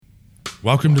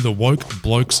Welcome to the Woke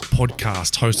Blokes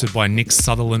podcast, hosted by Nick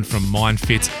Sutherland from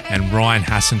MindFit and Ryan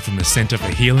Hassan from the Centre for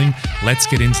Healing. Let's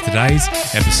get into today's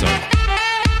episode.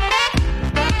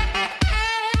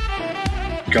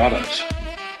 Got it.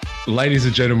 Ladies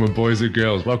and gentlemen, boys and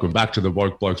girls, welcome back to the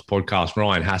Woke Blokes podcast.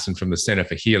 Ryan Hassan from the Centre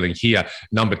for Healing here,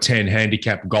 number 10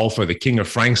 handicap golfer, the King of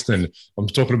Frankston. I'm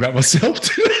talking about myself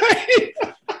today.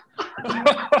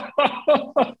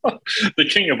 The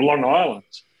King of Long Island.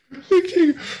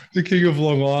 The king of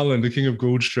Long Island, the King of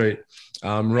Gould Street.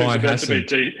 Ryan Hassan.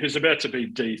 Who's about to be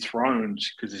dethroned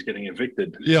because he's getting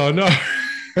evicted. Yeah, I know.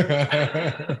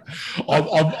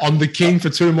 I'm the king for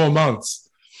 2 more months.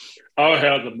 Oh,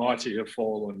 how the mighty have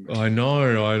fallen. I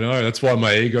know. That's why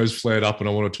my ego's flared up and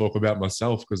I want to talk about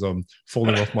myself because I'm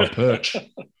falling off my perch.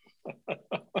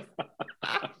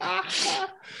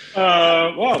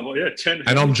 10.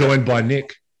 And I'm joined by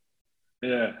Nick.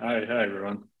 Yeah. Hey,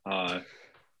 everyone. Hi.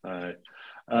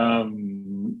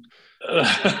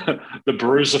 The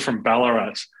bruiser from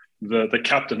Ballarat, the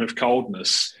captain of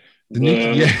coldness.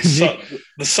 The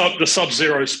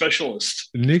sub-zero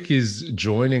specialist. Nick is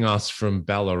joining us from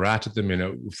Ballarat at the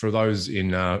minute. For those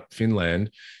in Finland,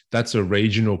 that's a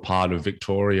regional part of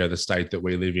Victoria, the state that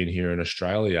we live in here in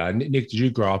Australia. Nick, did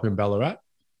you grow up in Ballarat?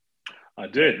 I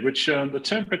did, which the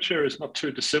temperature is not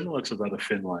too dissimilar to that of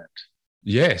Finland.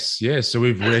 Yes. So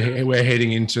we're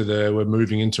moving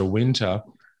into winter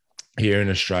here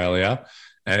in Australia.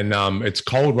 And it's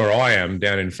cold where I am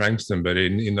down in Frankston, but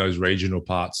in those regional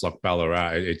parts like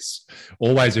Ballarat, it's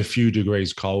always a few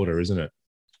degrees colder, isn't it?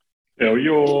 Yeah,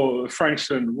 your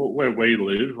Frankston, where we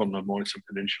live on the Mornington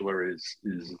Peninsula, is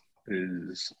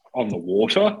on the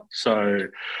water. So,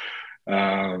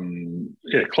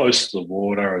 close to the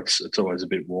water, it's always a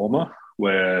bit warmer.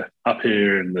 Where up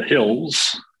here in the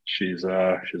hills, she's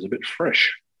a bit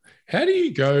fresh. How do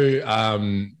you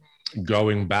go?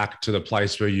 Going back to the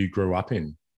place where you grew up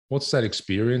in, what's that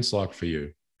experience like for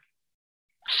you?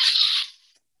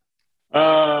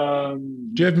 Do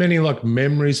you have many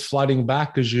memories flooding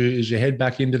back as you head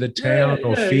back into the town,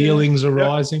 or feelings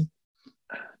arising?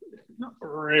 Not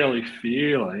really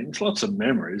feelings, lots of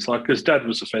memories. Because Dad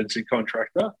was a fencing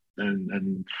contractor,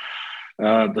 and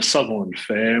the Sutherland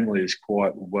family is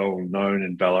quite well known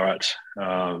in Ballarat.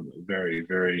 Very,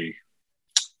 very.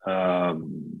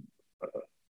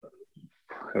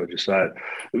 How would you say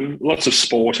it? Lots of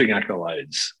sporting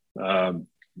accolades.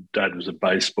 Dad was a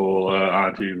baseballer.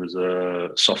 Auntie was a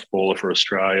softballer for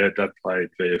Australia. Dad played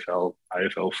VFL,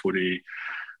 AFL footy.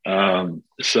 The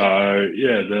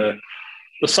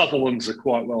Sutherlands are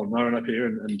quite well known up here,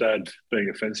 and Dad being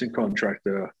a fencing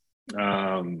contractor.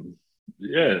 Everywhere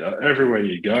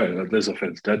you go, there's a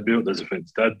fence Dad built. There's a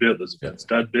fence Dad built. There's a fence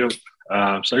Dad built.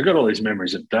 So I got all these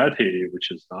memories of Dad here,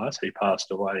 which is nice. He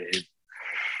passed away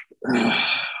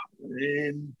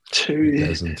in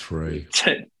 2003.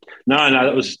 No,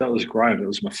 that was Graham. It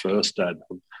was my first dad.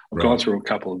 I've gone through a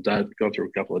couple of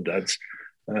dads.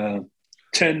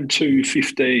 10 to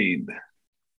 15.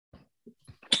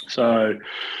 So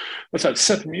what's that?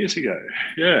 7 years ago.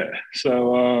 Yeah.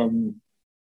 So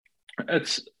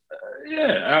it's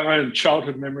our own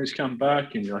childhood memories come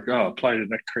back, and you're like, oh, I played in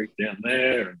that creek down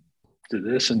there and did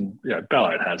this, and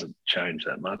Ballarat hasn't changed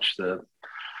that much. The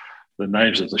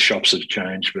names of the shops have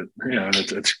changed, but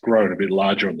it's grown a bit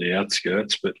larger on the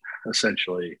outskirts. But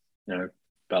essentially,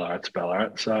 Ballarat's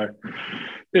Ballarat. So,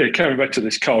 coming back to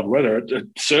this cold weather, it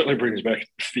certainly brings back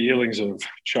feelings of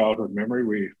childhood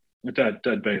memory. Dad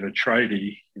being a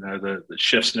tradie, the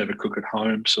chefs never cook at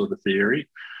home sort of theory.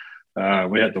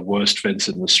 We had the worst fence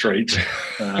in the street.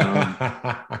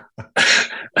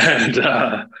 And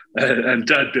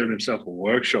Dad built himself a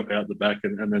workshop out the back,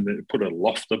 and then they put a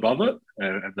loft above it,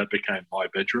 and that became my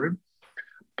bedroom.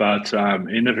 But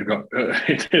he never got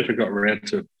around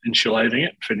to insulating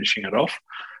it, finishing it off.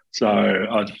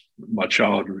 So my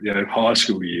childhood, high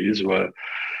school years were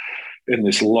in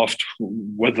this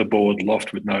weatherboard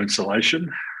loft with no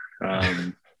insulation,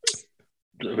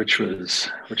 which was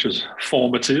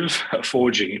formative, a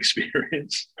forging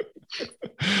experience.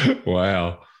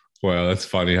 Wow, that's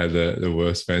funny. Had the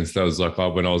worst fence. That was like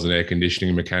when I was an air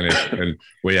conditioning mechanic and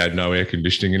we had no air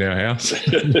conditioning in our house.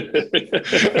 And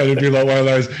it'd be like one of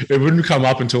those, it wouldn't come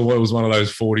up until it was one of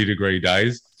those 40-degree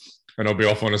days. And I'll be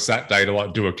off on a Saturday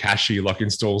to do a cashy,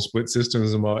 install split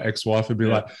systems. And my ex-wife would be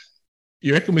like,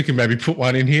 you reckon we can maybe put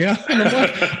one in here? And I'm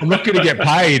like, I'm not going to get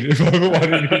paid if I put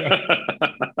one in here.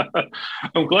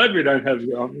 I'm glad I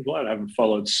haven't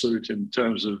followed suit in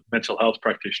terms of mental health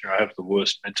practitioner. I have the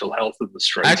worst mental health in the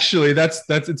street. Actually,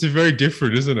 it's very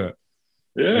different, isn't it?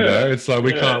 Yeah, it's like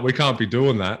we can't be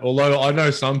doing that. Although I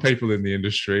know some people in the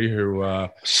industry who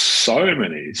so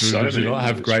many do not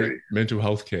have industry. great mental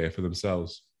health care for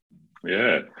themselves.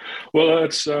 Yeah, well,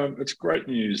 it's great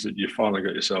news that you finally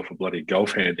got yourself a bloody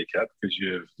golf handicap, because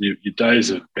your days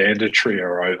of banditry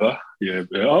are over.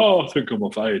 I think I'm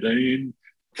off 18.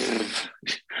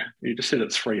 You just hit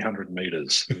it 300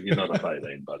 meters. You're not off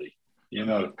 18, buddy. And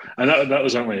that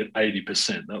was only at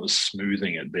 80%. That was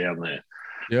smoothing it down there.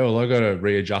 Yeah, well, I got to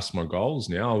readjust my goals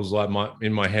now. I was like,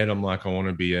 in my head, I'm like, I want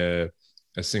to be a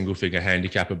single figure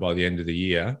handicapper by the end of the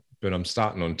year, but I'm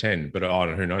starting on 10. But I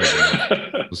don't know, who knows?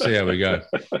 We'll see how we go.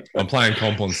 I'm playing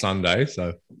comp on Sunday,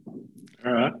 so.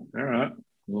 All right.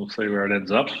 We'll see where it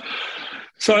ends up.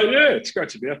 So yeah, it's great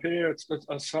to be up here.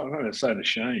 I'm going to say to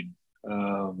Shane.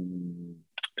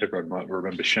 Everyone might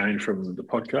remember Shane from the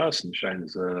podcast, and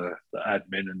Shane's the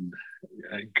admin and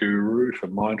guru for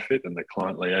MindFit and the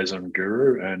client liaison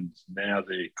guru, and now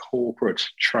the corporate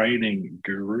training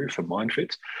guru for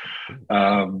MindFit.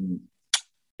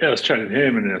 I was chatting to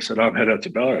him, and I said, I'm headed out to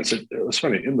Ballarat. I said, it was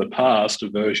funny, in the past, a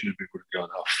version of me would have gone,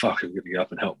 oh, fuck, I'm going to go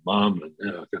up and help mum,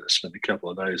 and I'm going to spend a couple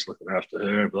of days looking after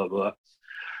her, blah, blah.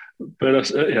 But I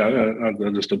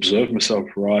just observed myself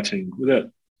writing without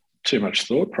too much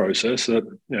thought process, but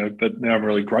now I'm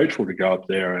really grateful to go up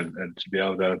there and to be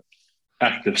able to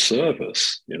act of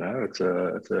service. It's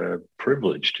a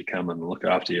privilege to come and look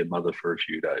after your mother for a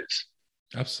few days.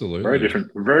 Absolutely. Very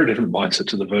different mindset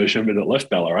to the version of me that left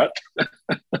Ballarat.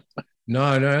 No,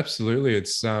 absolutely.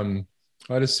 It's I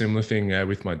had a similar thing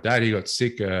with my dad. He got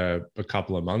sick a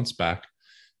couple of months back,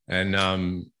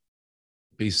 and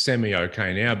he's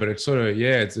semi-okay now, but it's sort of,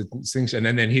 it's things. And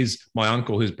then my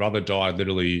uncle, his brother died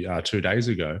literally 2 days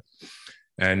ago.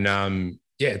 And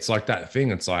it's like that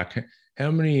thing. It's like, how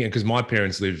many, because my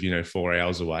parents live, 4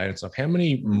 hours away. And it's like, how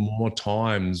many more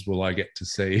times will I get to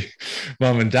see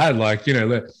mum and dad? Like,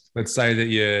 let's say that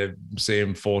you see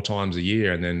them 4 times a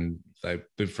year, and then they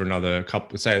live for another couple,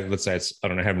 let's say it's, I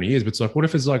don't know how many years, but it's like, what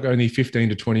if it's like only 15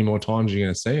 to 20 more times you're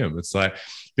going to see them? It's like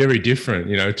very different,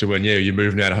 to when, you're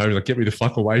moving out of home, like, get me the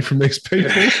fuck away from these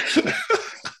people.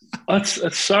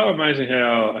 It's so amazing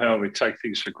how we take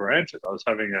things for granted. I was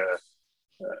having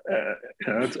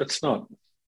it's not,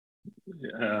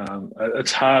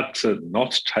 it's hard to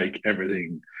not take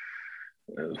everything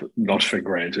not for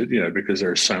granted, because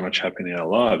there is so much happening in our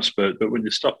lives. But when you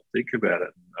stop and think about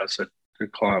it, I said, the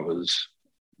client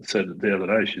said the other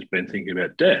day she's been thinking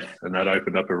about death, and that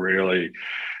opened up a really,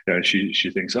 she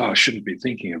thinks, I shouldn't be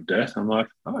thinking of death. I'm like,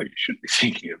 you should be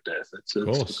thinking of death.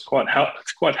 It's quite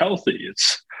healthy.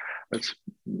 It's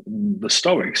the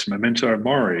Stoics, memento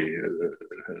mori,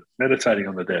 meditating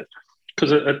on the death,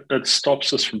 because it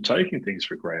stops us from taking things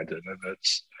for granted. And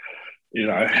it's,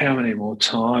 how many more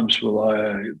times will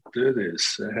I do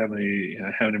this? How many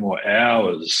more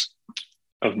hours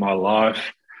of my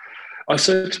life? I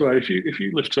said to her, if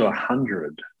you live to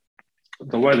 100,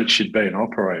 the way that she'd been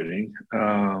operating,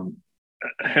 how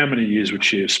many years would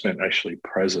she have spent actually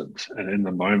present and in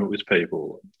the moment with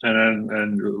people?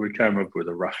 And we came up with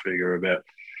a rough figure about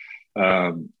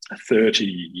 30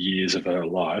 years of her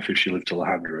life. If she lived till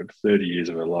 100, 30 years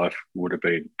of her life would have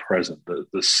been present.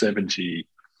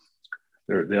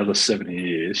 The other 70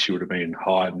 years, she would have been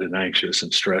heightened and anxious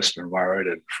and stressed and worried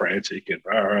and frantic and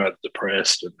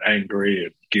depressed and angry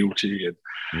and guilty and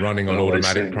running on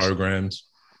automatic programs.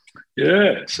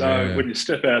 Yeah. So when you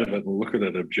step out of it and look at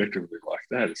it objectively like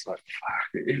that, it's like,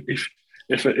 fuck.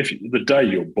 If the day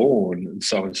you're born and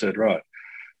someone said, right,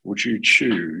 would you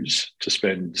choose to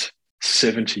spend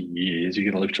 70 years, you're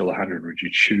going to live till 100, would you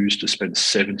choose to spend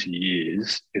 70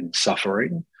 years in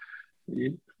suffering?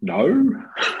 No.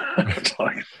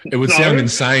 It would sound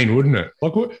insane, wouldn't it?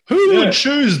 Like, who would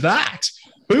choose that?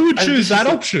 Who would choose that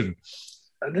option?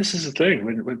 And this is the thing,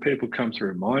 when people come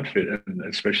through MindFit, and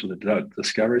especially the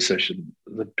discovery session,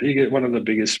 one of the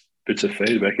biggest bits of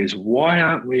feedback is, why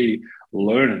aren't we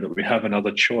learning that we have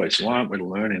another choice? Why aren't we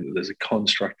learning that there's a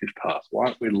constructive path? Why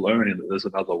aren't we learning that there's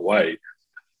another way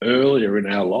earlier in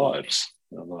our lives?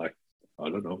 And I'm like, I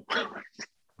don't know.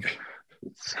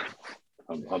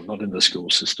 I'm not in the school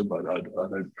system.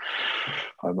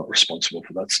 I'm not responsible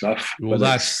for that stuff. Well,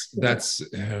 that's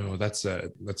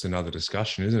another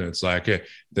discussion, isn't it? It's like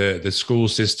the school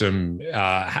system,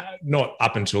 not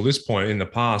up until this point in the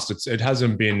past, it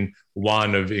hasn't been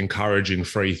one of encouraging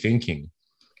free thinking.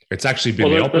 It's actually been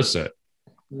the opposite.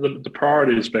 The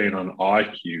priority has been on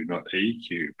IQ, not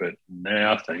EQ. But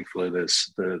now, thankfully,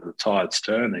 there's the tide's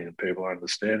turning, and people are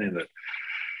understanding that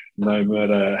no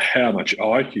matter how much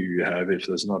IQ you have, if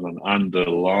there's not an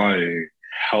underlying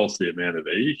healthy amount of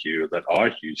EQ, that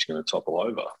IQ is going to topple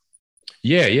over.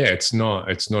 Yeah, it's not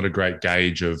a great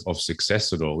gauge of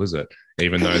success at all, is it?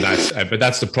 Even though but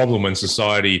that's the problem when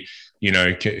society,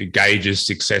 gauges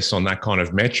success on that kind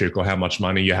of metric, or how much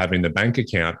money you have in the bank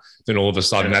account. Then all of a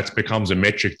sudden that becomes a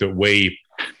metric that we,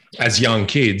 as young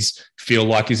kids, feel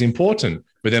like is important.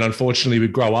 But then unfortunately we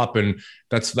grow up, and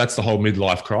that's the whole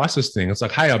midlife crisis thing. It's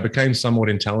like, hey, I became somewhat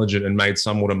intelligent and made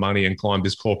somewhat of money and climbed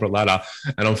this corporate ladder,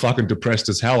 and I'm fucking depressed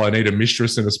as hell. I need a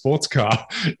mistress in a sports car.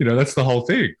 That's the whole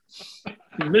thing.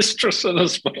 Mistress in a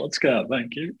sports car,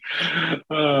 thank you.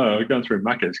 We're going through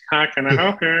Macca's. How can I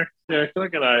help you? Yeah, can I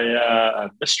get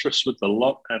a mistress with the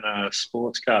lot and a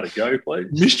sports car to go, please?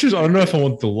 Mistress? I don't know if I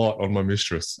want the lot on my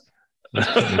mistress.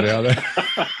 That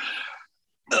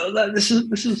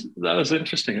was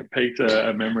interesting. It piqued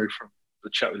a memory from the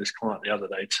chat with this client the other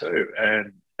day too,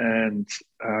 and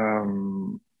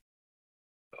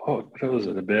what was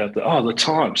it about? The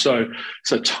time. So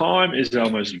time is our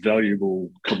most valuable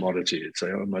commodity. It's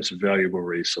our most valuable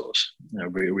resource.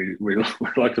 We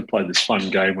like to play this fun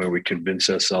game where we convince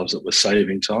ourselves that we're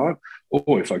saving time.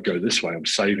 Or if I go this way, I'm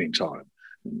saving time.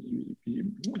 I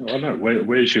don't know.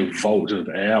 Where's your vault of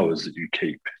hours that you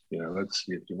keep? We're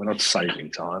not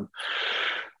saving time.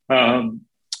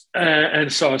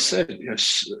 And so I said,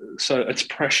 so it's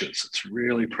precious. It's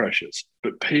really precious.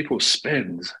 But people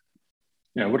spend,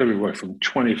 what do we work from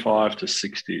 25 to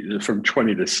 60, from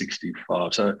 20 to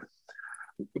 65. So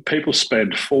people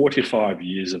spend 45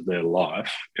 years of their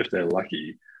life, if they're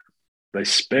lucky. They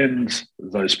spend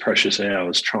those precious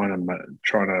hours trying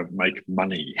to make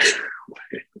money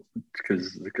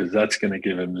because that's going to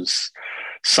give them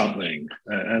something.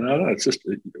 And I don't know, it's just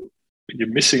you're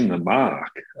missing the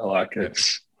mark. Like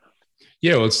it's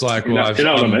well, it's like you know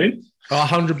what I mean?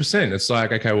 100%. It's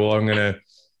like, okay, well, I'm going to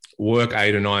work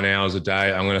 8 or 9 hours a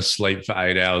day. I'm going to sleep for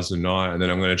 8 hours a night, and then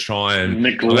I'm going to try and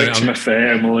neglect my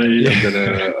family. I'm going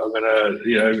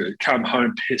to come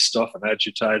home pissed off and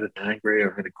agitated and angry.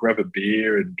 I'm going to grab a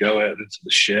beer and go out into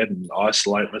the shed and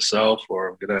isolate myself, or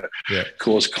I'm going to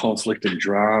cause conflict and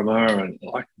drama. And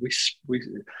like we,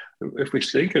 if we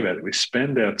think about it, we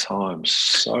spend our time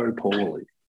so poorly.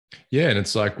 Yeah, and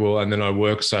it's like, well, and then I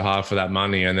work so hard for that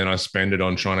money, and then I spend it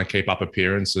on trying to keep up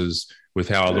appearance with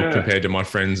how I look compared to my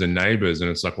friends and neighbors. And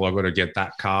it's like, well, I've got to get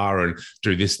that car and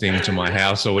do this thing to my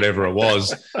house or whatever it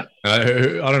was. I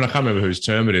don't know, I can't remember whose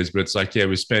term it is, but it's like,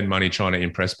 we spend money trying to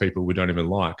impress people we don't even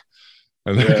like.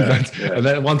 And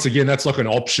then once again, that's like an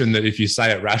option that if you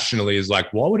say it rationally is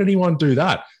like, why would anyone do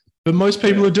that? But most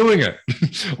people are doing it.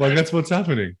 Like that's what's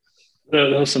happening.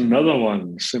 There was another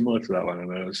one similar to that one,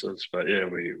 and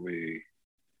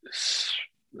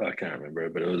I can't remember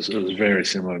it, but it was very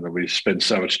similar. That we spent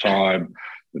so much time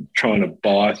trying to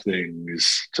buy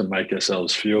things to make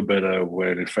ourselves feel better,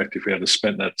 when in fact, if we had to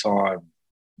spend that time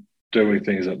doing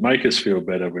things that make us feel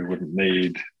better, we wouldn't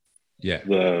need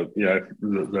the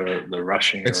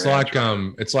rushing. It's like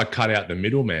it's like cut out the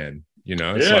middleman.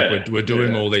 It's like we're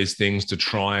doing all these things to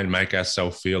try and make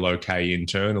ourselves feel okay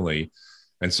internally.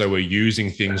 And so we're using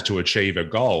things to achieve a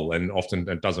goal, and often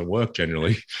it doesn't work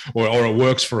generally, or it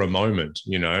works for a moment,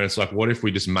 It's like, what if we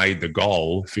just made the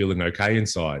goal feeling okay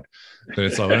inside? Then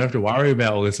it's like, I don't have to worry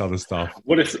about all this other stuff.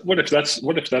 What if that's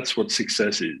what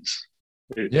success is?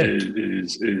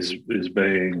 Is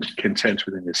being content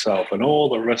within yourself, and all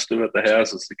the rest of it, the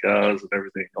houses, the cars, and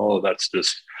everything, all of that's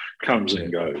just comes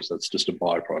and goes. That's just a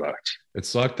byproduct.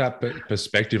 It's like that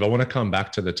perspective. I want to come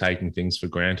back to the taking things for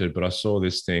granted, but I saw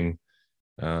this thing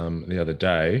the other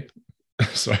day.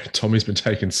 Sorry, Tommy's been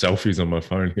taking selfies on my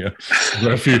phone here. I've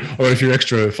got a few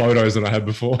extra photos than I had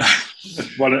before.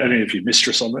 Any of your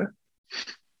mistress on there?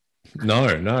 No.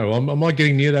 Am I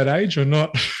getting near that age or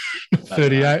not?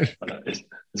 38.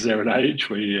 Is there an age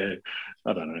where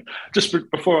I don't know. Just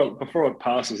before it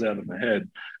passes out of my head,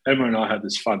 Emma and I had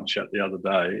this fun chat the other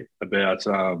day about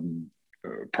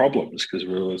problems, because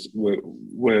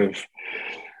we've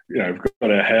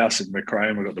got our house in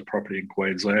Macrae, we've got the property in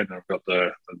Queensland, and I've got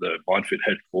the MindFit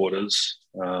headquarters.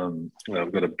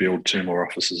 I've got to build 2 more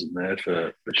offices in there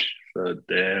for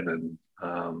Dan and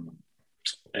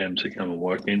Em to come and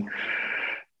work in.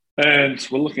 And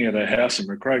we're looking at our house in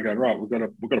Macrae, going, right, we've got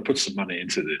to put some money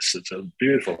into this. It's a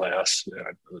beautiful house,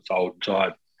 it's old and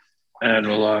tight. And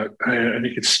we're like, and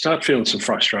you could start feeling some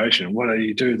frustration. Why do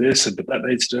you do this? But that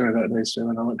needs doing, that needs doing.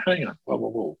 And I went, hang on,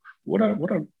 whoa. What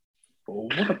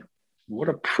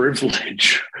a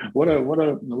privilege! What a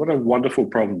wonderful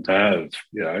problem to have.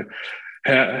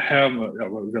 How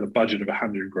we've got a budget of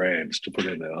 $100,000 to put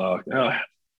in there.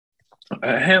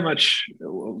 How much?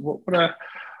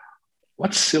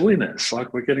 What silliness!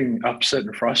 Like, we're getting upset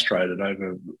and frustrated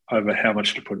over how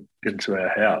much to put into our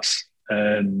house,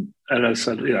 And I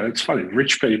said, it's funny,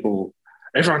 rich people,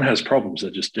 everyone has problems.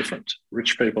 They're just different.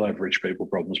 Rich people have rich people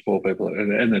problems, poor people.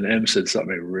 And then Em said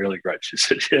something really great. She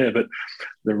said, yeah, but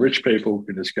the rich people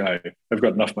can just go, they've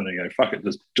got enough money to go, fuck it,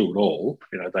 just do it all.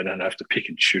 They don't have to pick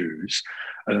and choose.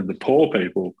 And then the poor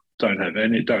people don't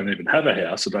even have a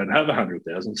house, or don't have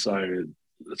 100,000. So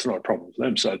it's not a problem for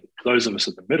them. So those of us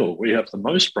in the middle, we have the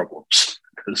most problems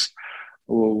because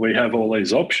we have all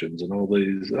these options and all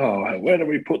these, where do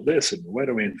we put this and where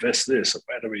do we invest this and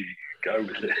where do we go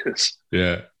with this?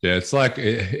 Yeah. It's like,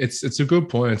 it's a good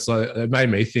point. It's like, it made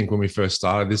me think when we first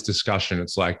started this discussion,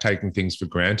 it's like taking things for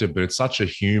granted, but it's such a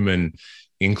human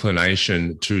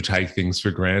inclination to take things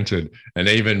for granted. And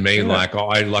even me,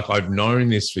 I've known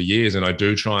this for years, and I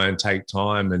do try and take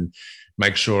time and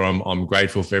make sure I'm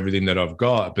grateful for everything that I've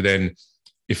got. But then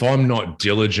if I'm not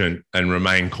diligent and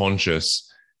remain conscious,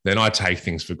 then I take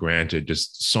things for granted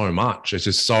just so much. It's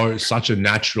just such a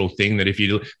natural thing that if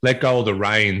you let go of the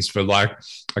reins for like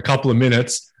a couple of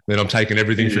minutes, then I'm taking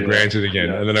everything for granted again.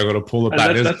 Yeah. And then I've got to pull it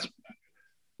back.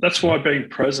 That's why being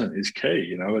present is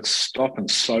key. It's stop and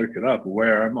soak it up.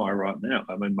 Where am I right now?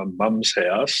 I'm in my mum's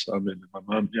house. I'm in my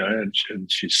mum,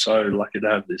 and she's so lucky to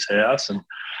have this house. And,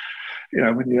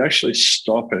 when you actually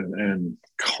stop and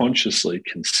consciously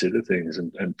consider things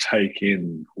and take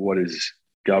in what is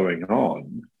going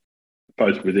on,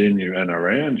 both within you and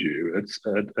around you,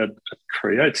 it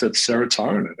creates that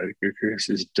serotonin. It creates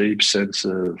this deep sense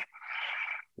of,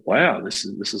 wow, this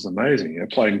is amazing.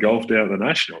 Playing golf down at the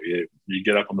National, you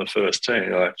get up on the first tee,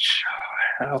 you're like,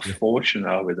 how fortunate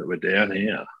are we that we're down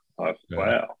here? Like,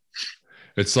 wow.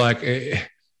 It's like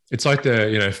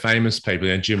the famous people.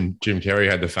 And Jim Carrey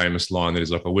had the famous line that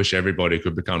is like, I wish everybody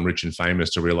could become rich and famous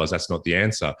to realize that's not the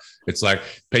answer. It's like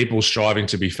people striving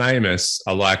to be famous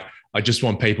are like, I just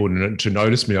want people to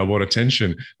notice me. I want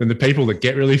attention. Then the people that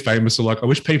get really famous are like, I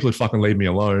wish people would fucking leave me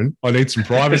alone. I need some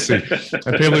privacy.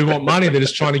 And people who want money, they're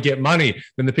just trying to get money.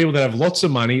 Then the people that have lots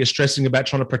of money are stressing about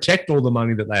trying to protect all the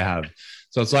money that they have.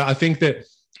 So it's like, I think that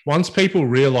once people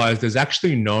realize there's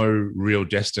actually no real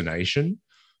destination,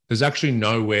 there's actually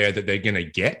nowhere that they're going to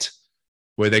get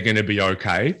where they're going to be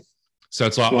okay. So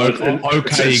it's like,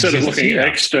 okay, instead of looking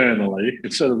externally,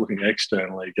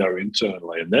 go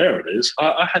internally. And there it is.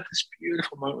 I had this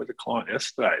beautiful moment with a client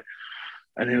yesterday,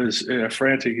 and he was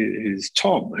frantic. He's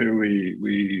Tom, who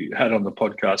we had on the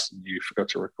podcast, and you forgot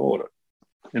to record it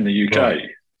in the UK. Right.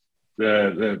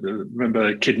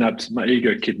 Remember, my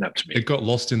ego kidnapped me. It got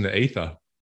lost in the ether.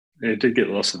 It did get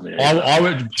lost in the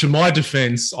ether. To my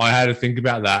defense, I had to think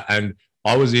about that, and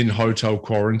I was in hotel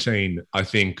quarantine, I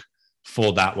think,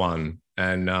 for that one.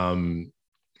 And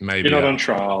maybe you're not on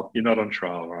trial. You're not on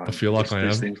trial, right? I feel like I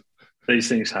am. These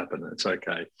things happen. It's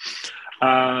okay.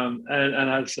 And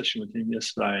I had a session with him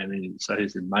yesterday, and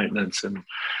he's in maintenance, and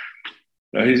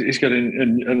he's got a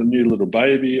new little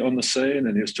baby on the scene,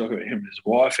 and he was talking about him and his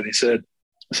wife, and he said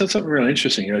something really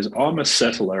interesting. He goes, "I'm a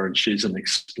settler, and she's an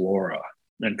explorer."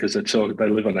 And because they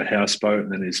live on a houseboat,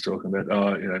 and then he's talking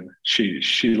about,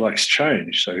 she likes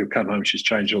change. So he'll come home, she's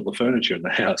changed all the furniture in the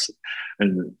house.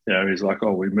 And, he's like,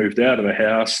 we moved out of a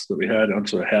house that we had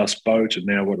onto a houseboat, and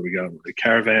now what are we going with? A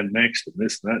caravan next, and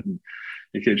this and that. And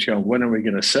he keeps going, when are we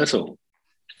going to settle?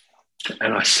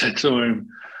 And I said to him,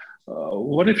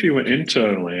 what if you went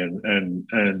internally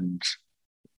and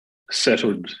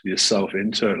settled yourself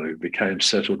internally, became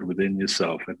settled within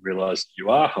yourself and realized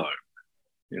you are home?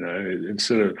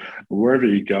 Instead of wherever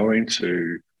you're going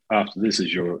to after this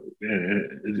is your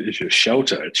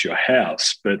shelter, it's your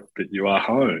house, but you are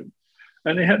home.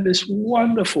 And he had this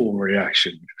wonderful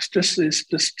reaction. It's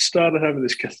just started having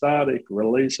this cathartic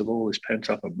release of all this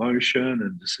pent-up emotion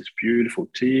and just this beautiful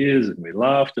tears, and we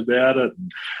laughed about it.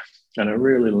 And it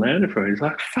really landed for him. He's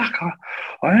like, fuck,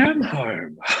 I am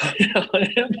home.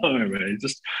 I am home. And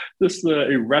just the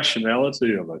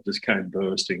irrationality of it just came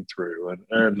bursting through.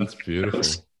 And that's beautiful.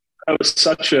 It was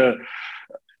such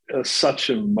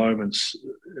a moment.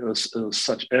 It was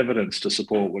such evidence to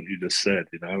support what you just said.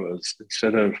 It was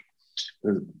instead of,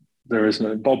 there is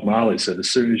no, Bob Marley said, as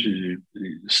soon as you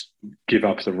give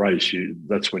up the race,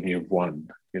 that's when you've won.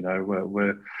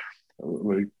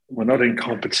 We're not in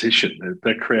competition.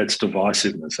 That creates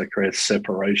divisiveness. That creates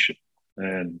separation.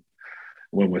 And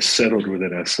when we're settled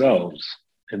within ourselves,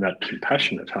 in that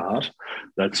compassionate heart,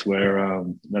 that's where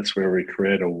we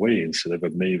create a we instead of a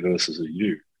me versus a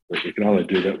you. But we can only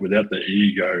do that without the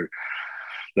ego,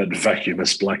 that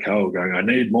vacuumous black hole going, I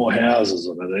need more houses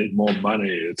and I need more money.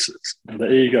 It's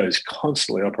the ego is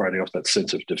constantly operating off that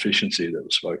sense of deficiency that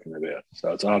was spoken about.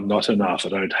 So it's, I'm not enough. I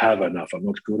don't have enough. I'm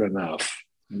not good enough.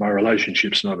 My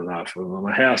relationship's not enough.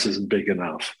 My house isn't big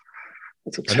enough.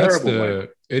 It's a And that's terrible way.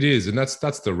 it is, and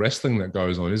that's the wrestling that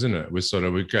goes on, isn't it? We're sort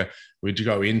of we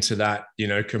go into that,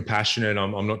 compassionate.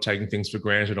 I'm not taking things for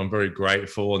granted. I'm very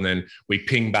grateful, and then we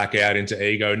ping back out into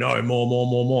ego. No,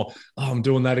 more. Oh, I'm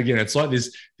doing that again. It's like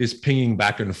this pinging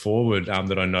back and forward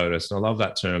that I noticed. And I love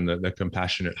that term, the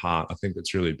compassionate heart. I think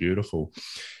that's really beautiful.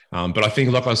 But I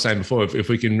think, like I was saying before, if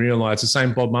we can realize the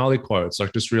same Bob Marley quote, it's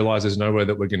like just realize there's nowhere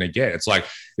that we're going to get. It's like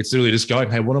it's literally just going,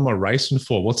 hey, what am I racing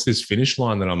for? What's this finish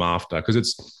line that I'm after? Because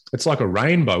it's like a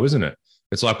rainbow, isn't it?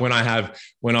 It's like when I have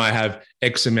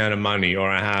X amount of money, or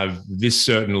I have this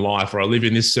certain life, or I live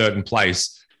in this certain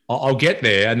place, I'll get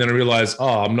there, and then I realize,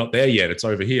 oh, I'm not there yet. It's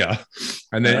over here,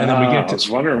 and then we get to.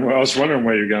 I was wondering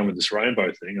where you're going with this rainbow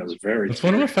thing. I was very. It's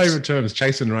one of my favorite terms,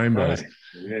 chasing rainbows.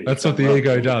 Yeah, that's what the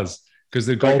ego does. Because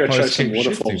the goalposts keep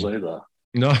waterfalls shifting. either.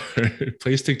 No,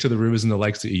 please stick to the rivers and the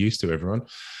lakes that you're used to, everyone.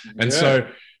 And so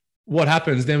what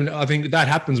happens then, I think that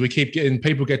happens, we keep getting,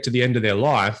 people get to the end of their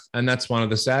life, and that's one of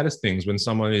the saddest things when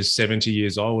someone is 70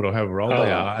 years old or however old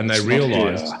they are, and they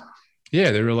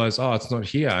realize, oh, it's not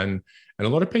here. And a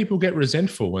lot of people get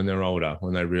resentful when they're older,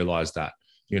 when they realize that.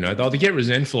 They'll either get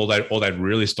resentful or they've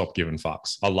really stopped giving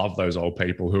fucks. I love those old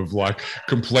people who've like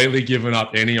completely given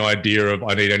up any idea of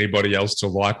I need anybody else to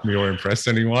like me or impress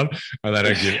anyone, and they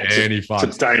don't give any fucks.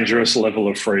 It's a dangerous level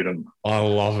of freedom. I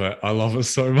love it. I love it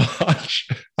so much.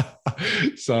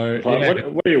 So,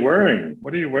 what are you wearing?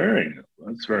 What are you wearing?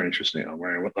 That's very interesting. I'm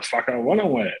wearing what the fuck I want to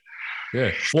wear.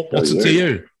 Yeah. What's it to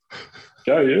you?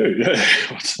 Go you. Yeah.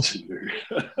 What's it to you?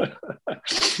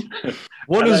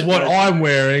 What is what I'm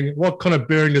wearing? What kind of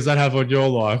bearing does that have on your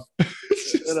life?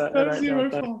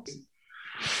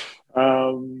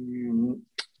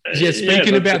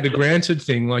 Speaking about the granted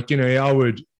thing, like, I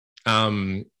would,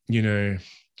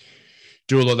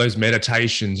 do a lot of those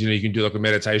meditations. You can do like a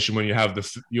meditation when you have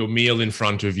your meal in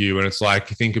front of you, and it's like,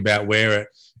 think about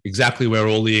exactly where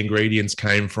all the ingredients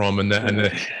came from, and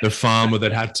the farmer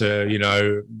that had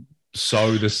to,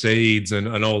 sow the seeds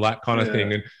and all that kind of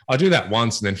thing. And I do that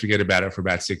once and then forget about it for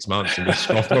about 6 months and just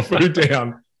scoff my food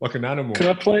down like an animal. Can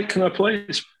I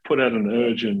please put out an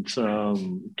urgent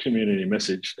community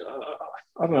message?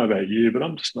 I don't know about you, but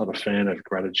I'm just not a fan of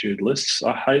gratitude lists.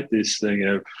 I hate this thing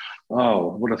of,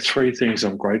 what are 3 things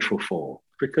I'm grateful for?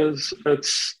 Because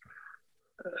it's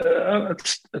I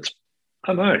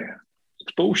don't know,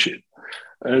 it's bullshit.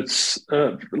 It's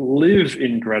live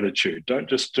in gratitude. Don't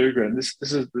just do gratitude.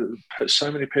 This is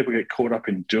so many people get caught up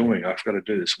in doing. I've got to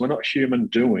do this. We're not human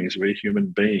doings. We're human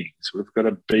beings. We've got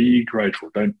to be grateful.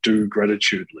 Don't do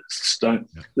gratitude lists. Don't.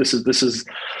 Yeah. This is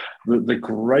the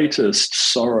greatest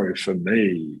sorrow for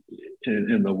me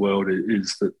in the world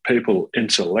is that people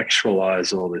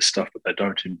intellectualize all this stuff, but they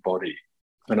don't embody.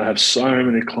 And I have so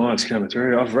many clients coming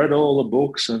through. I've read all the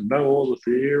books and know all the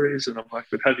theories. And I'm like,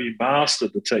 but have you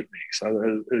mastered the techniques? Are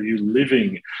you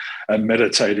living a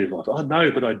meditative life? Oh, no,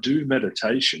 but I do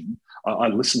meditation. I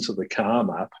listen to the Calm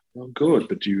app. Oh, good.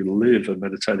 But do you live a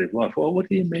meditative life? Well, what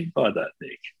do you mean by that,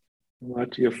 Nick?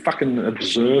 Like, do you fucking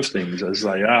observe things as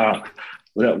they are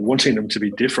without wanting them to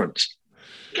be different?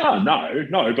 Oh,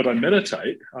 no, but I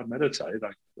meditate. I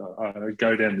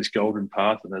go down this golden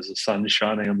path and there's the sun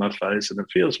shining on my face and it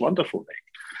feels wonderful,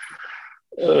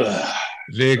 Nick.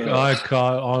 Nick, I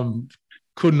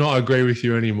could not agree with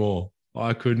you anymore.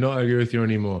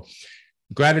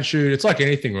 Gratitude, it's like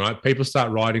anything, right? People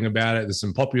start writing about it. There's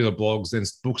some popular blogs, then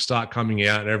books start coming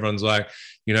out and everyone's like,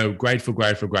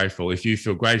 grateful. If you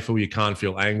feel grateful, you can't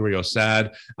feel angry or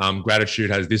sad.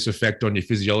 Gratitude has this effect on your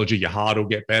physiology. Your heart will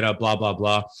get better, blah, blah,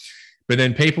 blah. But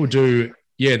then people do,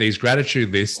 these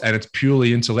gratitude lists and it's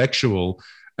purely intellectual.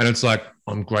 And it's like,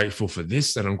 I'm grateful for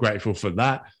this and I'm grateful for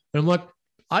that. And I'm like,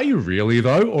 are you really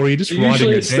though? Or are you just writing it down?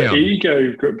 Usually it's the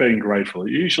ego being grateful.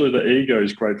 Usually the ego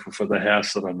is grateful for the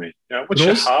house that I'm in. What's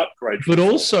your heart grateful for?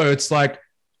 But also it's like,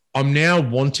 I'm now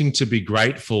wanting to be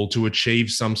grateful to achieve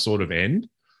some sort of end.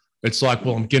 It's like,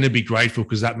 well, I'm going to be grateful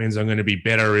because that means I'm going to be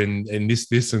better in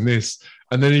this, and this.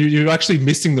 And then you're actually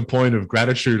missing the point of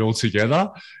gratitude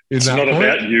altogether. It's not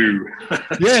about you.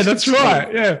 Yeah, that's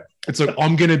right. Yeah. It's like,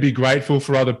 I'm going to be grateful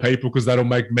for other people because that'll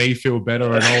make me feel better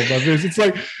and all of this. It's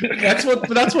like, that's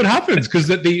what happens because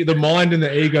the mind and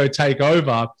the ego take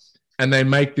over and they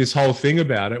make this whole thing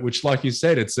about it, which, like you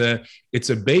said, it's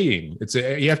a being.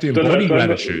 You have to embody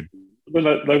gratitude. When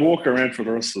they walk around for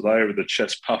the rest of the day with the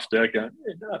chest puffed out going,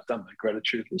 I've done my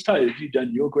gratitude list. Hey, have you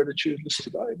done your gratitude list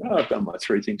today? No, I've done my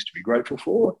 3 things to be grateful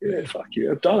for. Yeah, fuck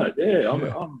yeah, I've done it. Yeah,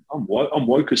 I'm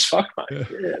woke as fuck, mate.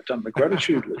 Yeah, I've done the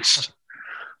gratitude list.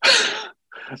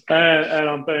 And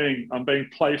I'm being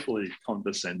playfully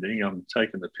condescending. I'm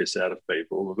taking the piss out of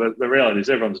people. But the reality is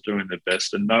everyone's doing their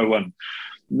best and no one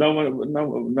no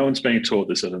one's being taught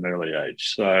this at an early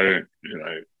age. So,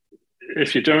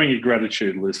 if you're doing your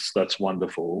gratitude lists, that's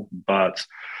wonderful, but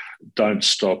don't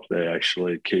stop there.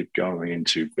 Actually keep going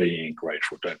into being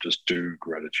grateful. Don't just do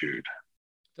gratitude.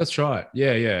 That's right.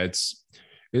 Yeah.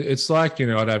 It's like,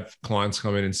 I'd have clients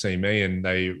come in and see me and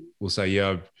they will say,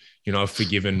 yeah, I've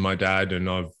forgiven my dad and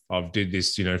I've did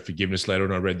this, forgiveness letter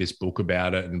and I read this book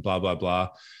about it and blah, blah, blah.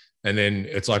 And then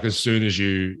it's like, as soon as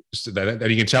you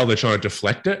can tell they're trying to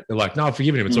deflect it. They're like, no, I've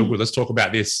forgiven him. It's all good. Let's talk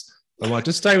about this. I'm like,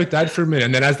 just stay with dad for a minute.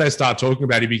 And then as they start talking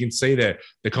about him, you can see they're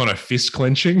kind of fist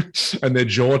clenching and their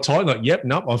jaw tight. Like, yep,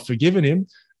 nope, I've forgiven him.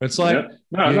 It's like,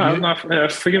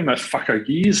 I've forgiven that fucker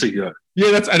years ago.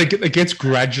 Yeah, and it gets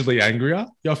gradually angrier.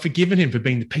 I've forgiven him for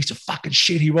being the piece of fucking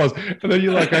shit he was. And then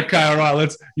you're like, okay, all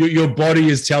right, your body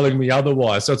is telling me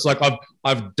otherwise. So it's like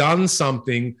I've done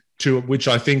something to which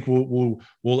I think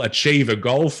will achieve a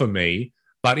goal for me,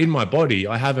 but in my body,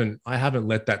 I haven't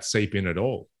let that seep in at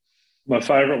all. My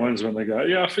favorite ones when they go,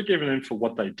 yeah, I've forgiven them for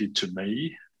what they did to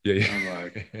me. Yeah.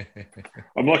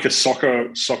 I'm like a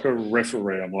soccer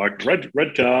referee. I'm like,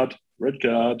 red card.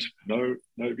 No,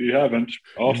 you haven't.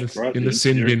 Off, in the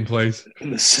sin bin, please. In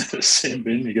the sin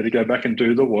bin, you got to go back and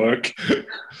do the work.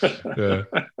 Yeah.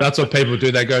 That's what people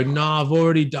do. They go, no, I've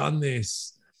already done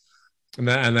this. And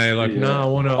they're like, no, I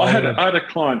want to. I had a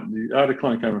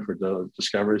client coming for the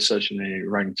discovery session. He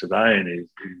rang today and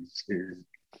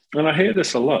and I hear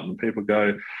this a lot, and people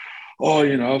go, "Oh,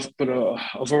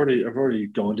 I've already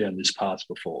gone down this path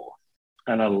before,"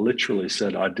 and I literally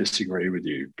said, "I disagree with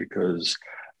you because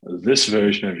this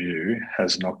version of you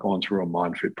has not gone through a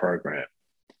MindFit program,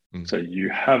 so you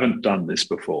haven't done this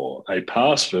before. A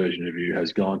past version of you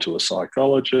has gone to a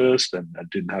psychologist and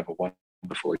didn't have a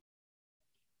wonderful."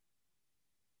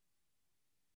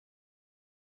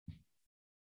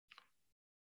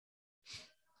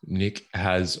 Nick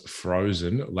has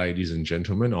frozen, ladies and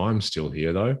gentlemen. I'm still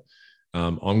here, though.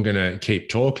 I'm going to keep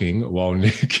talking while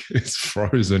Nick is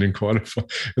frozen in quite a...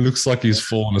 It looks like he's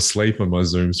fallen asleep on my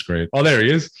Zoom screen. Oh, there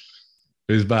he is.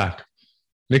 He's back.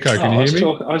 Nico, can you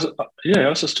hear me? I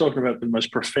was just talking about the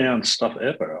most profound stuff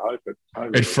ever. I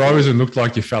hope it froze and looked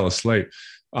like you fell asleep.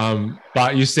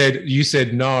 But you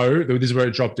said no. This is where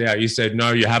it dropped out. You said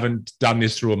no. You haven't done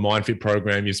this through a MindFit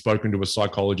program. You've spoken to a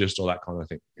psychologist or that kind of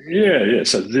thing. Yeah.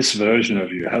 So this version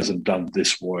of you hasn't done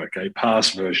this work. A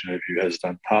past version of you has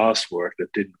done past work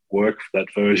that didn't work for that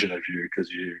version of you because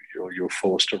you're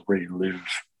forced to relive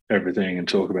everything and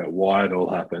talk about why it all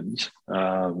happened.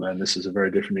 And this is a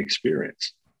very different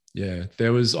experience. Yeah,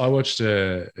 I watched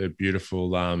a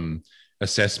beautiful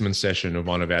assessment session of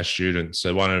one of our students.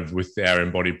 So with our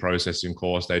embodied processing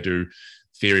course, they do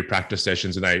theory practice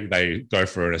sessions and they go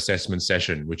for an assessment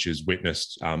session, which is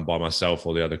witnessed by myself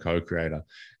or the other co-creator.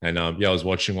 And I was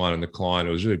watching one and the client,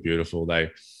 it was really beautiful.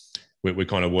 We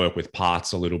kind of work with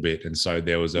parts a little bit. And so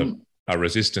there was a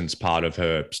resistance part of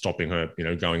her stopping her,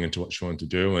 going into what she wanted to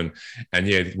do. And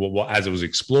as it was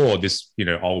explored, this,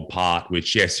 old part,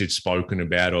 which yes, she'd spoken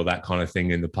about or that kind of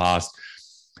thing in the past.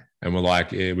 And we're like,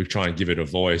 we try and give it a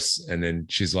voice. And then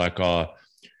she's like, oh,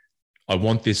 I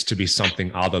want this to be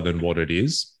something other than what it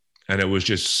is. And it was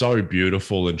just so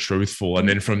beautiful and truthful. And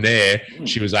then from there,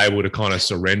 she was able to kind of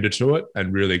surrender to it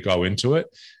and really go into it.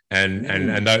 And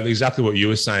exactly what you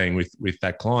were saying with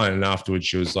that client. And afterwards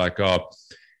she was like, oh,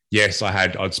 yes,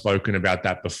 I'd spoken about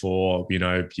that before,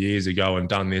 years ago and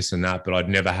done this and that, but I'd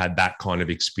never had that kind of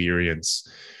experience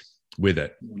with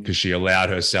it because she allowed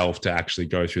herself to actually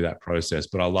go through that process.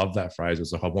 But I love that phrase.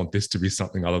 It's like, I want this to be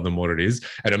something other than what it is.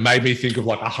 And it made me think of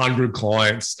like 100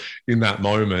 clients in that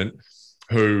moment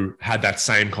who had that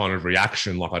same kind of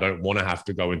reaction. Like, I don't want to have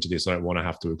to go into this. I don't want to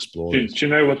have to explore this. Do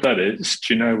you know what that is?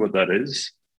 Do you know what that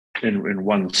is? In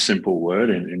one simple word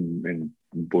in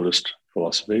Buddhist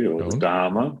philosophy or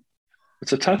Dharma,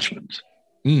 it's attachment.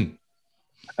 And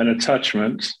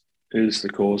attachment is the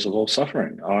cause of all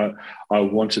suffering. I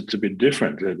want it to be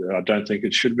different. I don't think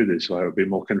it should be this way. It would be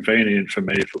more convenient for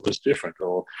me if it was different.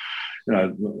 Or,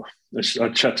 I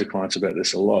chat to clients about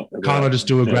this a lot. Can't I just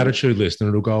do a gratitude list and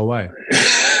it'll go away?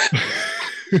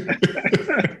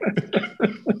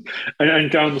 and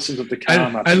go and listen to the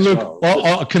Karma. And look,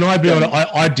 can I be honest?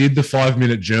 I did the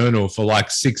 5-minute journal for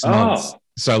like 6 months.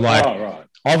 So right.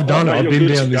 I've done it. I've been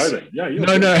down this.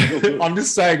 No. I'm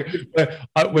just saying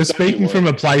we're speaking from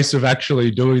a place of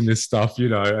actually doing this stuff,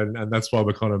 and that's why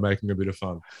we're kind of making a bit of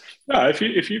fun. No, if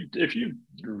you've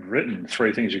written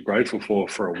 3 things you're grateful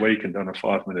for a week and done a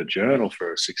 5-minute journal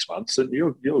for 6 months, then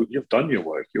you've done your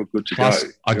work. You're good to go.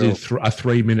 I did a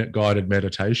 3-minute guided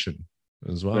meditation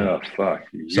as well. Oh fuck!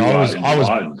 So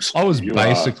I was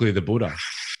basically the Buddha.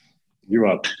 You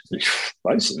are.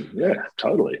 Basically, yeah,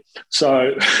 totally.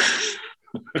 So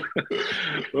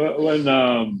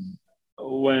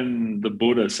when the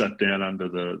Buddha sat down under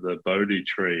the Bodhi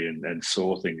tree and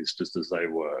saw things just as they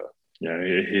were,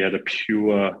 he had a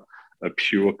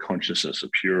pure consciousness, a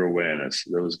pure awareness.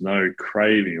 There was no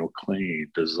craving or clinging,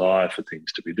 desire for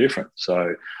things to be different.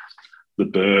 So a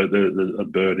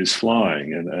bird is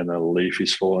flying and a leaf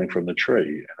is falling from the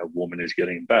tree and a woman is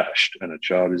getting bashed and a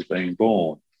child is being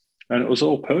born. And it was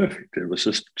all perfect. It was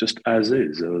just as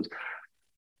is. It was.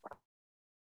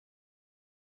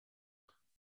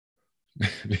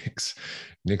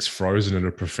 Nick's frozen in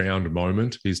a profound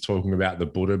moment. He's talking about the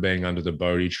Buddha being under the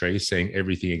Bodhi tree, seeing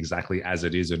everything exactly as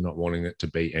it is and not wanting it to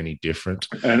be any different.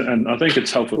 And I think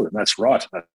it's helpful. And that's right.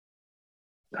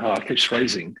 It keeps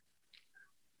phrasing.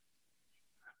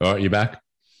 All right, you back?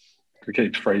 It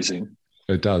keeps phrasing.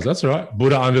 It does. That's all right.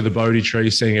 Buddha under the Bodhi tree,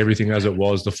 seeing everything as it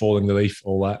was, the falling leaf,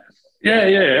 all that.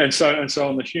 Yeah. And so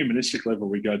on the humanistic level,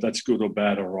 we go, that's good or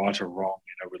bad or right or wrong.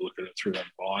 We look at it through that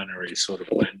binary sort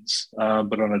of lens.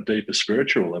 But on a deeper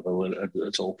spiritual level,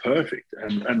 it's all perfect.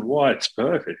 And why it's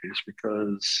perfect is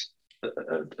because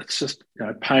it's just,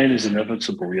 pain is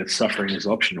inevitable, yet suffering is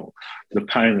optional. The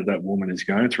pain that woman is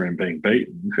going through and being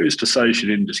beaten, who's to say she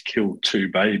didn't just kill 2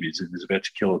 babies and is about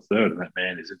to kill a third and that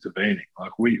man is intervening?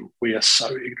 Like we are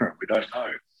so ignorant, we don't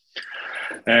know.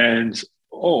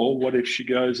 Or what if she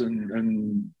goes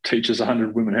and teaches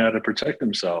 100 women how to protect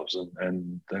themselves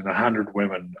and then 100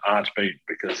 women aren't beaten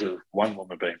because of one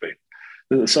woman being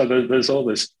beaten? So there's all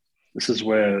this. This is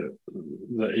where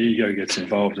the ego gets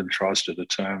involved and tries to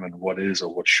determine what is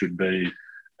or what should be.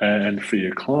 And for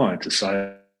your client to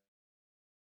say.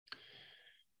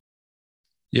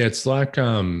 Yeah, it's like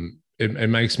it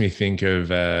makes me think of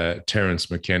Terence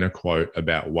McKenna quote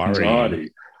about worry.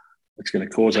 Anxiety. It's going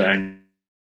to cause anger.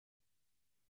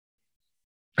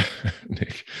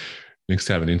 Nick's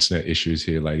having internet issues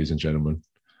here, ladies and gentlemen.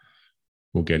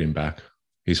 We'll get him back.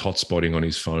 He's hotspotting on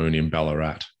his phone in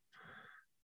Ballarat.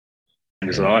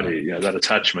 Anxiety, that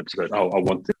attachment to that. I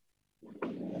want this.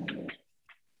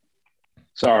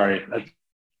 Sorry.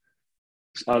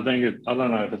 I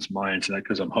don't know if it's my internet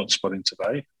because I'm hotspotting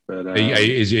today. But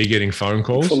is he getting phone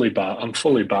calls? I'm fully bar.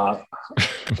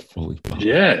 Fully bar.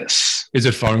 Yes. Is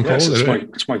it phone calls?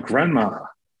 It's my grandma.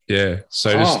 Yeah.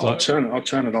 So I'll turn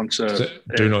it on to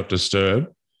do not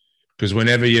disturb. Because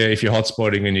if you're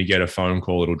hotspotting and you get a phone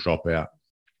call, it'll drop out.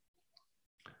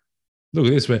 Look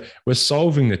at this. We're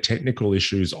solving the technical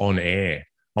issues on air.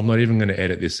 I'm not even going to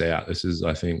edit this out. This is,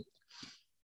 I think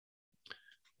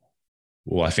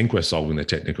we're solving the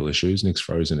technical issues. Nick's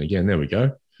frozen again. There we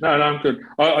go. No, I'm good.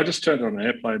 I just turned it on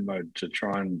airplane mode to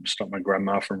try and stop my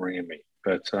grandma from ringing me.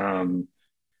 But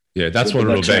yeah, that's what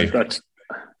it'll be.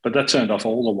 But that turned off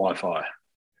all the Wi-Fi.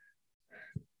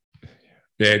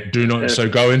 Yeah, do not. Yeah. So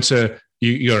go into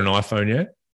you got an iPhone, yeah?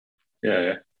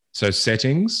 Yeah. So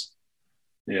settings.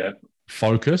 Yeah.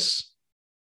 Focus.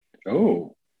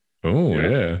 Oh,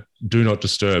 yeah. Do not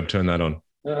disturb. Turn that on.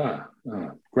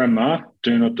 Grandma,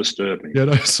 do not disturb me. Yeah,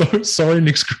 no, sorry,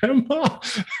 Nick's grandma.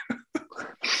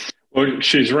 Well,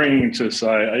 she's ringing to say,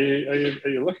 are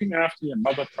you looking after your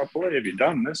mother properly? Have you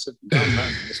done this? Have you done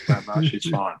that? Yes, grandma, she's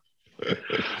fine. All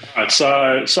right,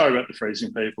 so sorry about the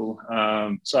freezing, people.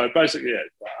 So basically,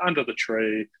 under the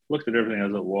tree, looked at everything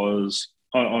as it was.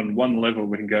 On one level,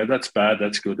 we can go, that's bad,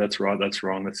 that's good, that's right, that's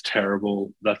wrong, that's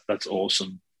terrible, that's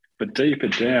awesome. But deeper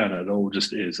down, it all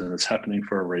just is, and it's happening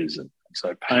for a reason.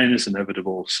 So pain is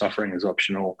inevitable, suffering is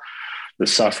optional. The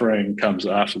suffering comes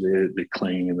after the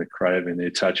clinging and the craving, the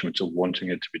attachment to wanting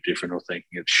it to be different or thinking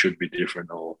it should be different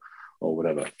or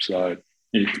whatever. So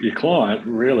your client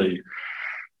really,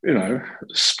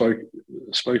 spoke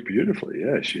beautifully.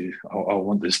 Yeah, I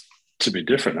want this to be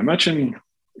different. Imagine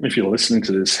if you're listening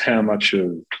to this, how much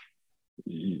in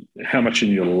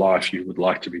your life you would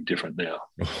like to be different now.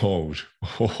 Oh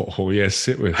yeah,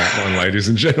 sit with that one, ladies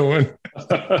and gentlemen.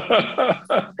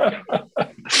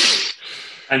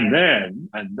 and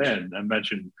then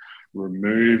imagine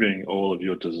removing all of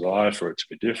your desire for it to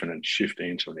be different and shifting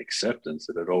into an acceptance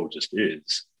that it all just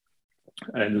is,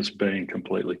 and just being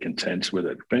completely content with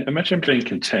it. Imagine being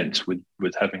content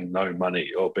with having no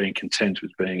money, or being content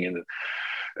with being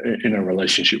in a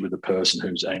relationship with a person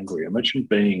who's angry. Imagine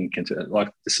being content. Like,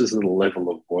 this is the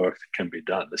level of work that can be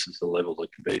done. This is the level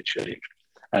that can be achieved.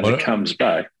 And it comes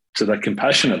back to that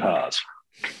compassionate heart.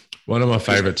 One of my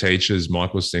favorite teachers,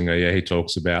 Michael Singer, he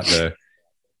talks about the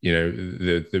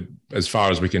as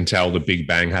far as we can tell, the Big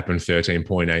Bang happened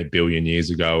 13.8 billion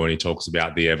years ago. And he talks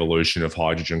about the evolution of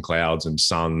hydrogen clouds and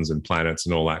suns and planets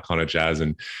and all that kind of jazz.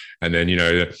 And then,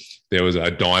 there was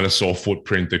a dinosaur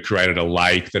footprint that created a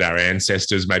lake that our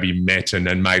ancestors maybe met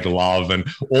and made love, and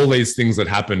all these things that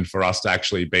happened for us to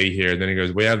actually be here. And then he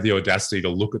goes, we have the audacity to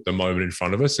look at the moment in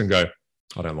front of us and go,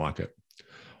 I don't like it.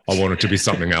 I want it to be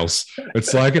something else.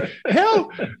 It's like, how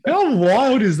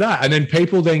wild is that? And then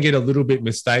people then get a little bit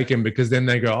mistaken, because then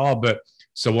they go, oh, but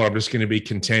so what, I'm just going to be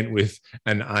content with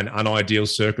an unideal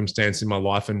circumstance in my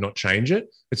life and not change it?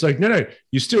 It's like, no,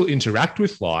 you still interact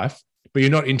with life, but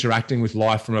you're not interacting with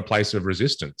life from a place of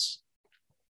resistance.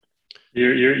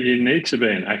 You need to be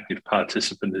an active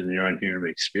participant in your own human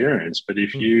experience. But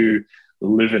if you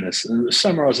live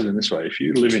summarize it in this way, if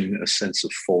you live in a sense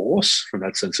of force from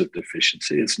that sense of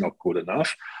deficiency, it's not good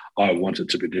enough. I want it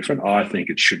to be different. I think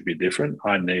it should be different.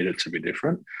 I need it to be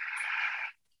different.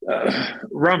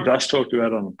 Ram Dass talked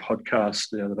about it on a podcast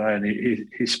the other day, and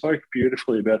he spoke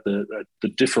beautifully about the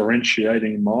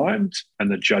differentiating mind and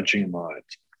the judging mind.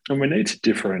 And we need to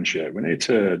differentiate. We need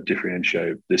to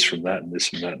differentiate this from that and this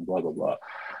from that and blah, blah, blah.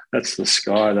 That's the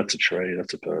sky, that's a tree,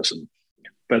 that's a person.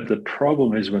 But the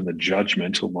problem is when the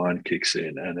judgmental mind kicks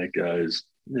in and it goes,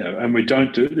 and we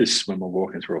don't do this when we're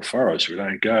walking through a forest. We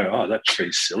don't go, oh, that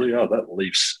tree's silly. Oh, that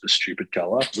leaf's a stupid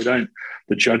color.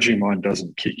 The judging mind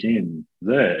doesn't kick in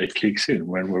there. It kicks in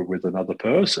when we're with another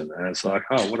person. And it's like,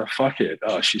 oh, what a fuckhead.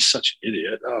 Oh, she's such an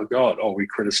idiot. Oh, God. Oh, we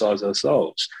criticize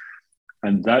ourselves.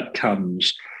 And that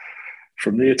comes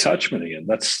from the attachment again.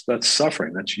 That's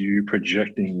suffering. That's you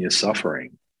projecting your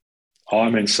suffering.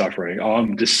 I'm in suffering.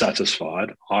 I'm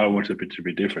dissatisfied. I want it to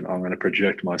be different. I'm going to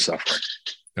project my suffering.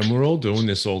 And we're all doing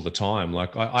this all the time.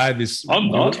 Like I had this.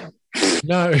 I'm not.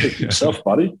 No. Pick yourself,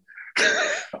 buddy.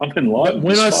 I'm enlightened.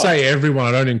 When I say everyone,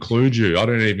 I don't include you. I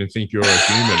don't even think you're a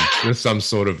human. You're some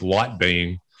sort of light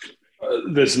being.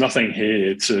 There's nothing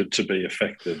here to be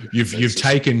affected. You've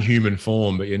taken human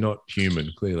form, but you're not human.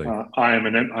 Clearly, I am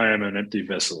an empty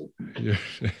vessel. Yeah.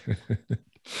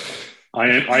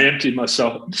 I empty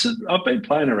myself. I've been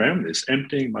playing around with this,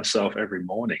 emptying myself every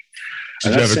morning.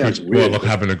 Did you have a good? Well, like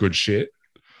having a good shit.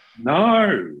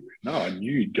 No, I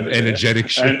knew you'd go energetic there.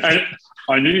 shit. And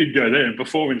I knew you'd go there. And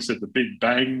before we said the big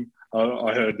bang,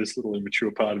 I heard this little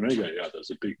immature part of me go, yeah, there was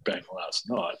a big bang last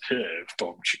night. Yeah,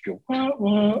 boom, chicka,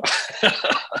 wah.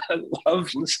 I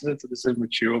love listening to this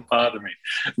immature part of me.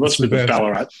 It must be the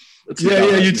Ballarat.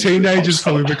 Your teenagers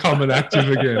probably becoming active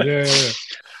again. Yeah.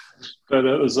 But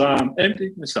it was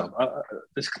emptying myself.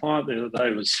 This client the other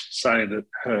day was saying that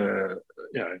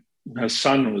her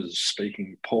son was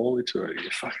speaking poorly to her. You're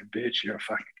a fucking bitch. You're a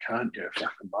fucking cunt. You're a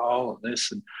fucking mole and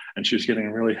this. And she was getting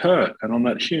really hurt. And on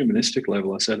that humanistic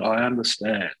level, I said, I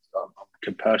understand. I'm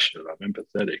compassionate. I'm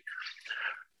empathetic.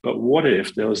 But what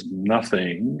if there was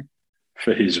nothing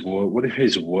for his word? What if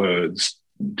his words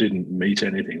didn't meet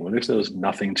anything? What if there was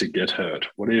nothing to get hurt?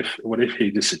 What if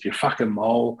he just said, you fucking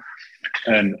mole,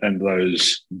 and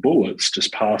those bullets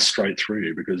just passed straight through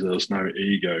you because there was no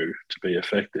ego to be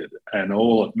affected, and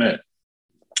all it met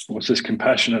was this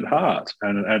compassionate heart,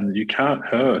 and you can't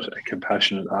hurt a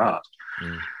compassionate heart.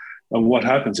 And what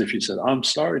happens if you said, I'm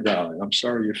sorry, darling, I'm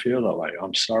sorry you feel that way,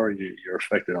 I'm sorry you're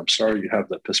affected, I'm sorry you have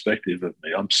that perspective of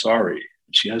me, I'm sorry.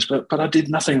 She goes, but I did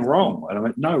nothing wrong. And I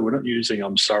went, no, we're not using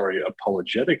I'm sorry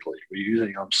apologetically. We're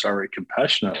using I'm sorry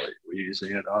compassionately. We're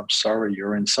using it, I'm sorry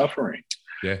you're in suffering.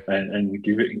 Yeah. And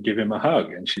give him a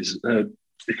hug. And she's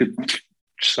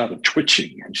started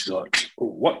twitching. And she's like,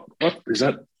 what is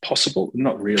that possible?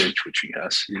 Not really twitching,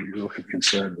 us. You look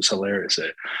concerned. It was hilarious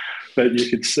there. But you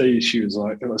could see she was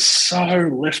like, it was so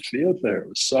left field there. It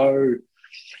was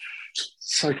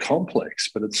so complex,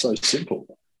 but it's so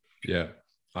simple. Yeah.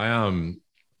 I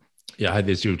had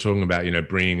this, you were talking about,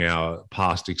 bringing our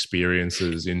past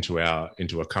experiences into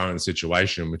a current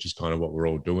situation, which is kind of what we're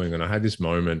all doing. And I had this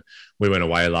moment, we went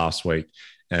away last week,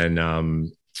 and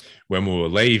when we were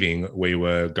leaving, we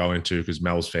were going to, because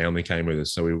Mel's family came with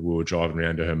us. So we were driving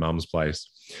around to her mum's place,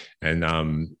 and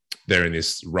they're in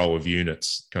this row of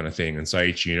units kind of thing. And so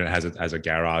each unit has a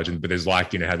garage, but there's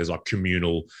like, how there's like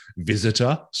communal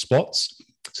visitor spots.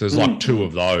 So there's like two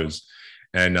of those.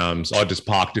 And so I just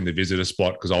parked in the visitor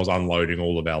spot because I was unloading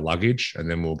all of our luggage,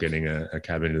 and then we were getting a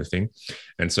cab into the thing.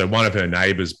 And so one of her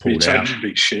neighbours pulled out.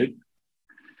 Big shit.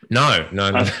 No.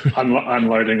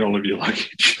 Unloading all of your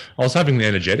luggage. I was having the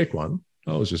energetic one.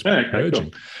 I was just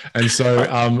purging. Cool. And so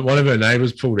one of her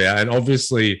neighbours pulled out, and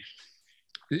obviously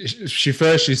she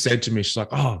said to me, she's like,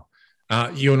 "Oh,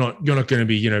 you're not going to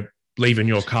be, leaving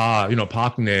your car. You're not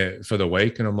parking there for the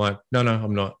week." And I'm like, "No,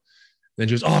 I'm not." Then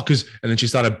she goes, and then she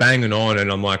started banging on, and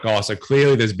I'm like, so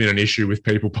clearly there's been an issue with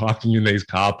people parking in these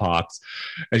car parks.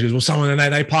 And she goes, well, someone,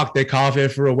 they parked their car there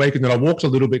for a week. And then I walked a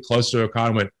little bit closer to her car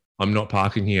and went, I'm not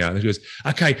parking here. And she goes,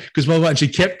 okay, because well, and she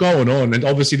kept going on. And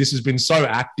obviously this has been so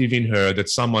active in her that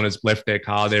someone has left their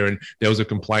car there and there was a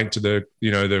complaint to the,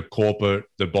 the corporate,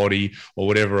 the body or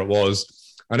whatever it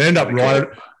was. And I ended up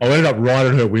right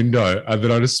at her window. And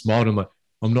then I just smiled. I'm like,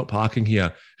 I'm not parking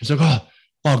here. She's like,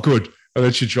 oh, good. And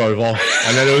then she drove off.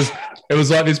 And then it was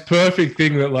like this perfect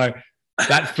thing that like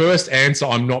that first answer,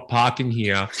 I'm not parking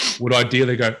here, would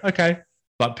ideally go, okay.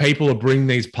 But people are bringing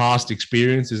these past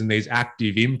experiences and these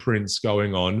active imprints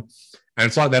going on. And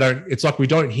it's like it's like we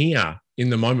don't hear in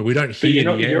the moment. We don't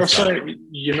hear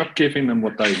you're not giving them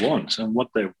what they want. And what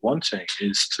they're wanting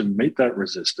is to meet that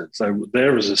resistance.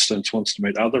 Their resistance wants to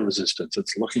meet other resistance.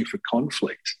 It's looking for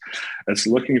conflict. It's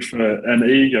looking for an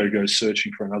ego goes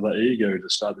searching for another ego to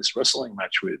start this wrestling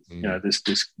match with.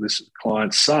 This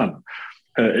client's son.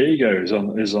 Her ego is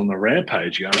on the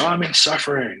rampage going, I'm in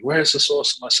suffering. Where's the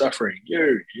source of my suffering?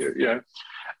 You.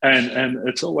 And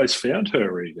it's always found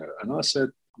her ego. And I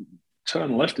said,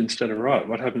 turn left instead of right.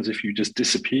 What happens if you just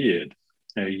disappeared?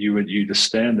 You just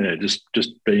stand there, just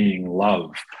being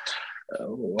love.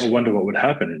 I wonder what would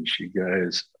happen. And she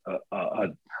goes, I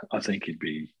think he'd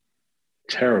be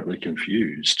terribly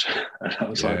confused. And I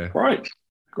was like,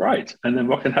 Great. And then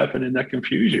what can happen in that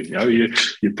confusion?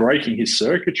 You're breaking his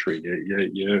circuitry.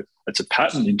 It's a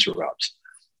pattern interrupt.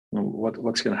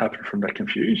 What's going to happen from that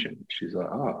confusion? She's like,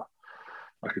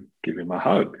 I could give him a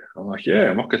hug. I'm like, yeah.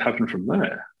 And what could happen from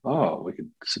there? We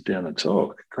could sit down and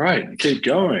talk. Great. And keep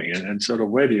going. And sort of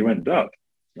where do you end up?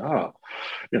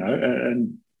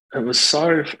 And it was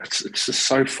it's just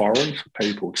so foreign for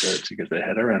people to get their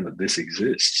head around that this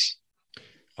exists.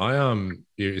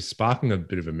 It's sparking a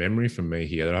bit of a memory from me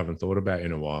here that I haven't thought about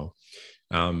in a while.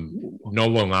 Not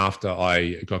long after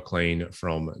I got clean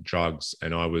from drugs,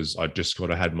 and I just sort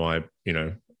of had my,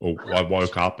 I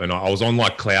woke up and I was on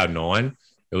like cloud nine.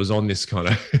 It was on this kind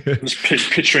of. I was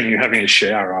picturing you having a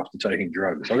shower after taking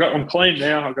drugs. I'm clean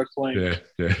now. I got clean.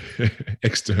 Yeah.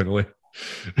 Externally.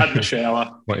 Had the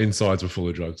shower. My insides were full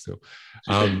of drugs still.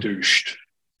 Douched.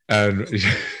 And.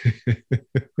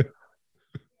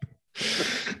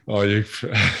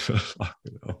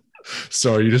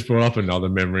 Sorry, you just brought up another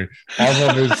memory.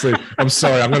 I'm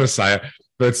sorry, I'm going to say it,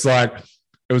 but it's like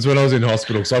it was when I was in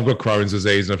hospital. So I've got Crohn's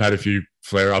disease and I've had a few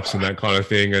flare-ups and that kind of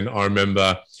thing. And I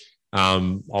remember I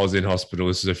was in hospital.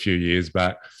 This is a few years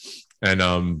back, and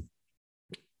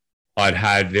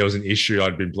there was an issue.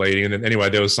 I'd been bleeding, and then anyway,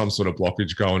 there was some sort of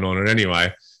blockage going on. And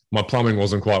anyway, my plumbing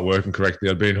wasn't quite working correctly.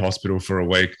 I'd been in hospital for a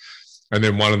week. And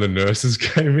then one of the nurses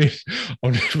came in.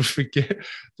 I'll never forget.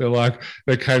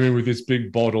 They came in with this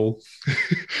big bottle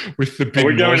with the big.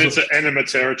 We're going into enema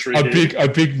territory. A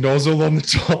big nozzle on the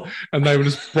top, and they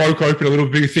just broke open a little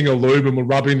big thing of lube and were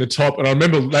rubbing the top. And I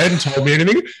remember they hadn't told me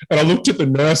anything. And I looked at the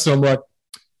nurse and I'm like,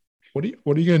 "What are you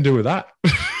going to do with that?"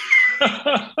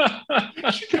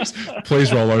 She goes,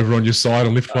 "Please roll over on your side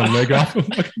and lift one leg up." I'm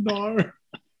like, "No."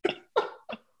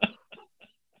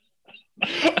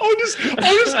 I just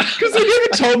because they never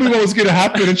told me what was going to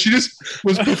happen, and she just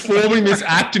was performing this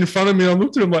act in front of me. I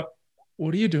looked at her, I'm like,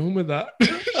 "What are you doing with that?"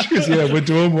 She goes, "Yeah, we're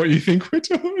doing what you think we're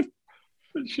doing."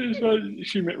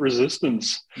 She meant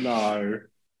resistance. No.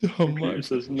 She's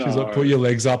like, "Put your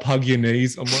legs up, hug your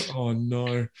knees." I'm like, "Oh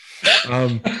no."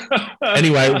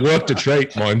 Anyway, it worked a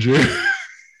treat, mind you.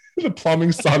 The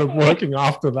plumbing started working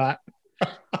after that.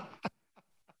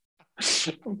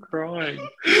 I'm crying.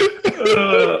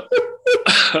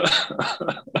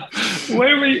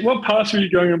 What path were you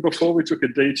going on before we took a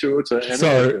detour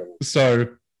to? So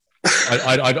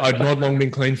I'd not long been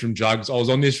clean from drugs. I was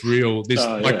on this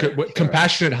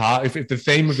compassionate heart. If the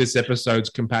theme of this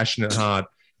episode's compassionate heart,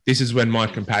 this is when my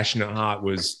compassionate heart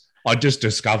was. I just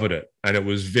discovered it, and it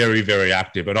was very, very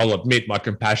active. And I'll admit, my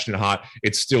compassionate heart,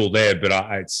 it's still there, but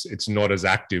it's not as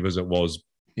active as it was,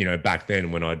 back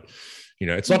then when I'd.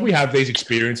 It's like we have these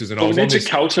experiences, and we need to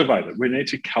cultivate it. We need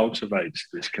to cultivate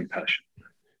this compassion.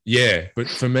 Yeah, but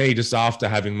for me, just after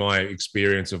having my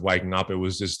experience of waking up, it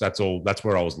was just that's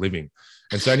where I was living.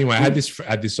 And so anyway, I had this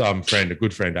friend, a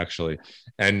good friend actually,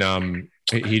 and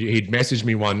he'd messaged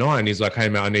me one night, and he's like, "Hey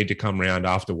mate, I need to come around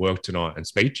after work tonight and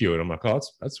speak to you." And I'm like, "Oh,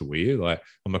 that's weird." Like,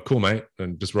 I'm like, "Cool, mate,"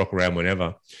 and just rock around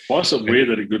whenever. Why is it weird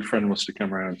that a good friend wants to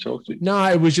come around and talk to you? No,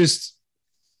 it was just.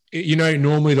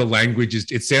 Normally the language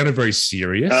it sounded very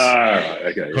serious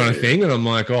kind of thing. And I'm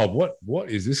like, "Oh, what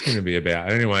is this going to be about?"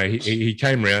 And anyway, he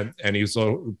came around and he was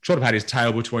sort of had his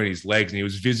tail between his legs and he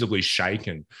was visibly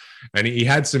shaken. And he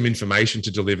had some information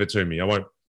to deliver to me. I won't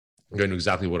go into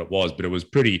exactly what it was, but it was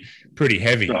pretty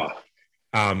heavy.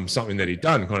 Something that he'd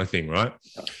done kind of thing, right?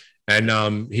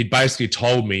 And he'd basically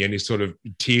told me, and his sort of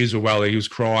tears were he was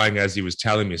crying as he was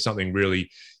telling me something really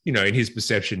you know, in his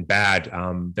perception, bad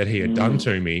that he had done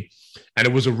to me. And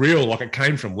it was a real, like, it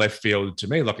came from left field to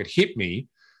me, like it hit me.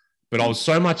 But I was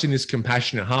so much in this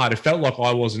compassionate heart. It felt like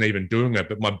I wasn't even doing it,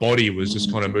 but my body was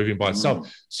just kind of moving by itself.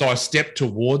 So I stepped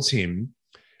towards him,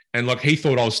 and like he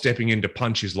thought I was stepping in to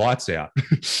punch his lights out,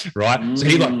 right? So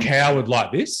he like cowered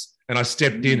like this, and I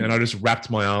stepped in and I just wrapped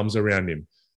my arms around him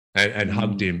and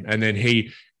hugged him. And then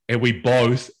we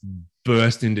both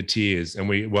burst into tears, and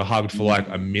we were hugged for like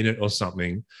a minute or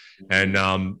something, and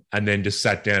then just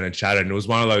sat down and chatted. And it was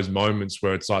one of those moments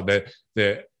where it's like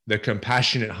the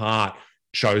compassionate heart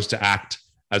chose to act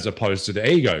as opposed to the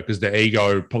ego, because the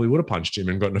ego probably would have punched him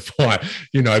and got in a fight,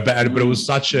 you know. But it was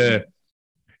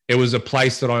it was a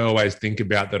place that I always think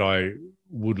about that I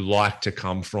would like to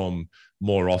come from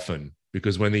more often,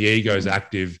 because when the ego is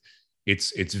active,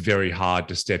 it's very hard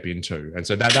to step into. And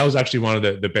so that was actually one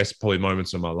of the best probably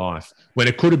moments of my life, when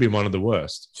it could have been one of the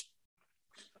worst.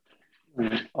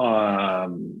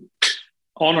 Honorable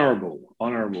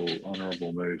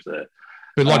move there.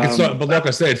 But like it's not, but like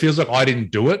I said, it feels like I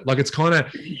didn't do it. Like it's kind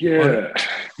of you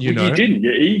know, you didn't.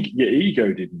 Your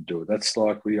ego didn't do it. That's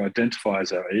like we identify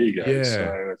as our ego.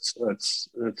 Yeah. So it's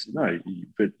no,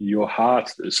 but your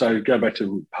heart. So go back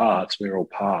to parts. We're all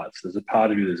parts. There's a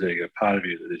part of you that's ego, part of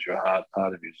you that is your heart,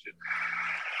 part of you is your.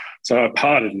 So a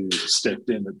part of you stepped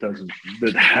in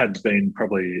that had been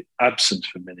probably absent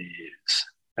for many years,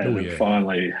 and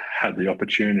finally had the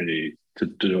opportunity to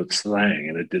do its thing,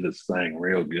 and it did its thing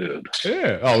real good.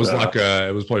 Yeah, it was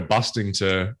it was probably busting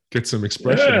to get some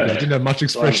expression, because it didn't have much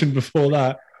expression before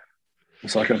that.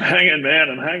 It's like, I'm hanging, man.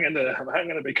 I'm hanging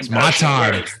to be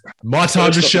compassionate. It's my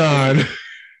time to shine.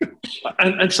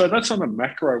 And so that's on a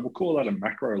macro. We'll call that a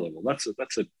macro level. That's a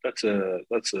you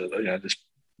know, this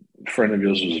friend of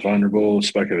yours was vulnerable.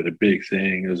 Spoke about a big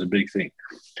thing. It was a big thing.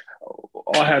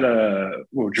 We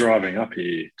were driving up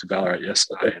here to Ballarat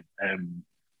yesterday, and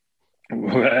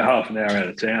we're half an hour out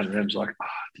of town, and Em's like,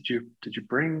 did you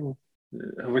bring,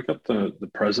 have we got the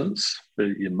presents for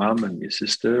your mum and your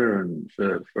sister and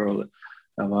for all that?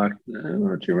 I'm like,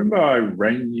 do you remember I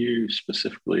rang you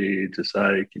specifically to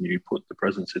say, can you put the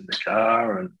presents in the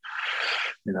car? And,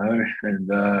 you know,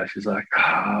 and she's like,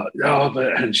 and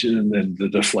then the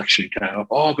deflection came up,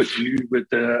 but you with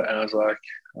the, and I was like,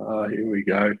 here we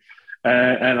go.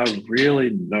 And I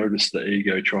really noticed the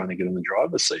ego trying to get in the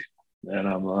driver's seat. And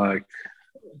I'm like,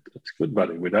 it's good,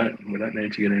 buddy. We don't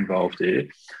need to get involved here.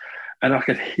 And I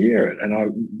could hear it.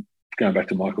 And going back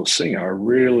to Michael Singer, I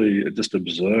really just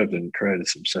observed and created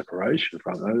some separation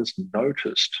from it. I just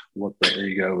noticed what the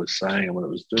ego was saying and what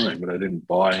it was doing, but I didn't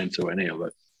buy into any of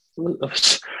it. I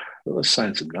was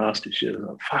saying some nasty shit. I was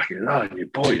like, fucking, and you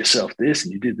bought yourself this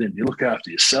and you did that, and you look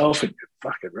after yourself and you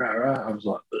fucking rah. I was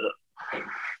like, ugh.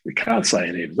 We can't say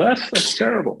any of that. That's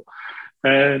terrible.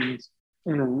 And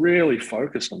I'm really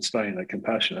focused on staying that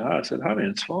compassionate heart. I said, honey,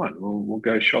 it's fine. We'll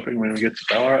go shopping when we get to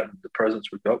Ballarat, and the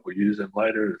presents we've got, we'll use them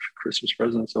later for Christmas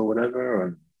presents or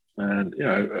whatever. And you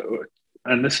know,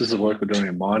 and this is the work we're doing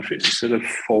in Mindfit. Instead of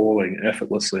falling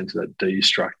effortlessly into that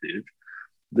destructive,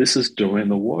 this is doing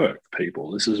the work,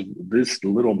 people. This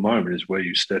little moment is where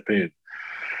you step in.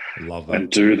 Love that. And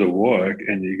do the work,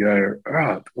 and you go,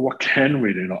 what can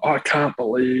we do? Like, I can't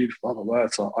believe, blah, blah, blah.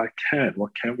 It's like, I can.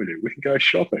 What can we do? We can go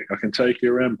shopping. I can take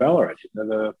you around Ballarat.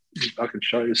 I can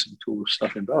show you some cool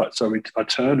stuff in Ballarat. So I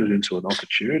turned it into an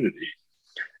opportunity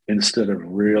instead of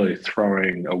really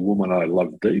throwing a woman I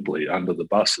love deeply under the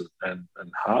bus and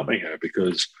harming her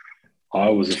because I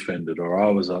was offended,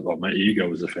 or my ego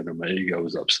was offended, my ego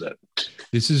was upset.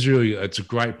 This is really, it's a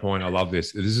great point. I love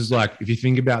this. This is like, if you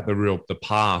think about the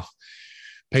path,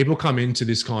 people come into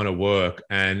this kind of work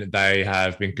and they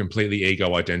have been completely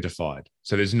ego identified.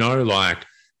 So there's no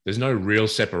real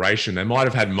separation. They might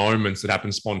have had moments that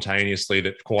happen spontaneously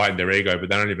that quiet their ego, but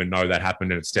they don't even know that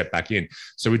happened and it stepped back in.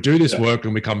 So we do this work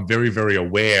and become very, very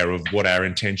aware of what our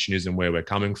intention is and where we're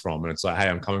coming from. And it's like, hey,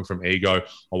 I'm coming from ego.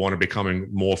 I want to be coming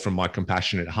more from my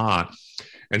compassionate heart.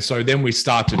 And so then we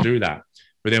start to do that.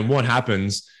 But then what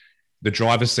happens, the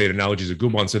driver's seat analogy is a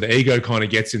good one. So the ego kind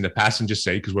of gets in the passenger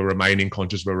seat because we're remaining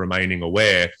conscious, we're remaining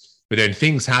aware. But then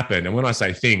things happen. And when I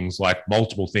say things, like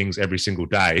multiple things every single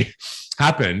day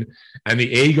happen. And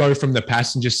the ego from the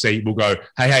passenger seat will go,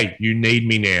 hey, you need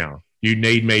me now. You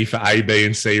need me for A, B,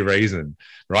 and C reason,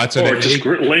 right? So it just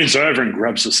leans over and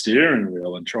grabs the steering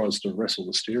wheel and tries to wrestle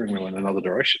the steering wheel in another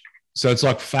direction. So it's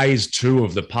like phase 2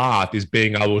 of the path is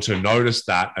being able to notice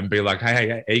that and be like,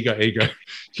 hey, ego,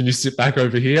 can you sit back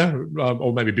over here?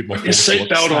 Or maybe a bit more. Your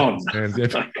seatbelt on.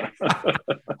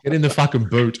 Get in the fucking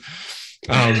boot.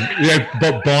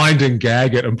 But bind and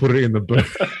gag it and put it in the boot.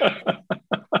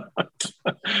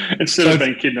 Instead of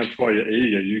being kidnapped by your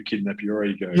ego, you kidnap your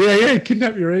ego. Yeah,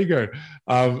 kidnap your ego.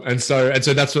 And so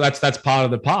that's part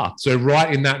of the path. So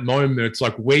right in that moment, it's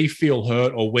like we feel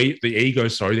hurt, or the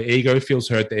ego feels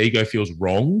hurt, the ego feels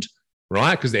wronged,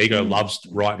 right? Because the ego loves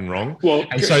right and wrong. Well,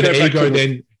 and so the ego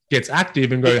then gets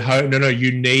active and go, no,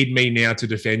 you need me now to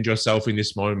defend yourself in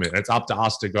this moment. And it's up to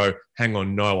us to go, hang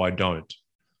on, no, I don't.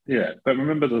 Yeah, but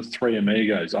remember the three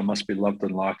amigos. I must be loved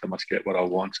and liked. I must get what I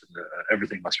want, and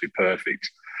everything must be perfect.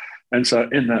 And so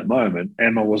in that moment,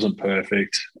 Emma wasn't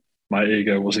perfect. My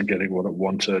ego wasn't getting what it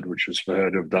wanted, which was for her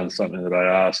to have done something that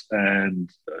I asked. And,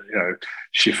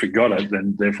 she forgot it.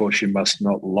 Then therefore she must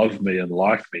not love me and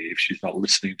like me if she's not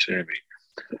listening to me.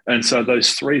 And so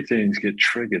those three things get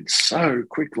triggered so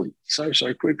quickly, so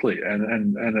quickly.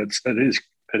 And it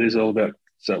is all about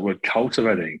that word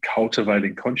cultivating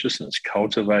consciousness,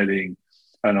 cultivating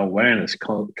an awareness,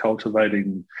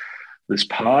 cultivating this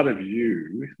part of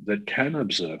you that can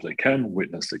observe, that can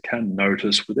witness, that can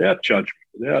notice without judgment,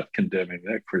 without condemning,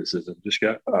 without criticism. Just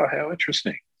go, oh, how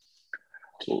interesting.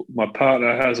 Well, my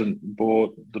partner hasn't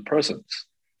bought the presents.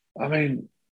 I mean,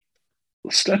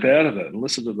 step out of it and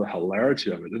listen to the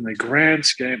hilarity of it. In the grand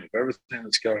scheme of everything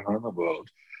that's going on in the world,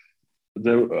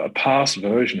 a past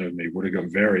version of me would have got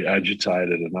very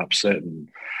agitated and upset, and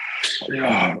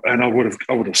I would have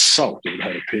sulked. I would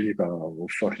have had a pity, but well,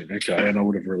 fucking okay, and I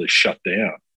would have really shut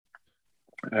down.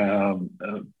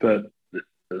 But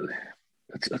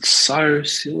it's so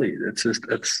silly.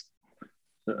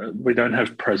 We don't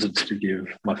have presents to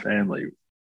give my family.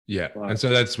 Yeah, and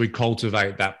so we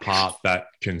cultivate that part that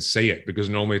can see it, because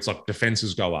normally it's like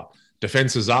defenses go up,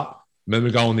 defenses up, and then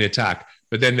we go on the attack.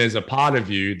 But then there's a part of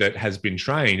you that has been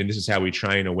trained, and this is how we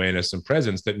train awareness and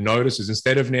presence, that notices,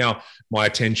 instead of now my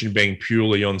attention being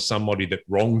purely on somebody that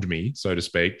wronged me, so to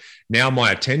speak, now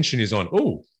my attention is on,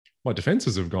 oh, my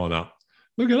defenses have gone up.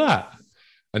 Look at that.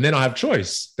 And then I have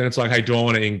choice. Then it's like, hey, do I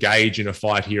want to engage in a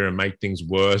fight here and make things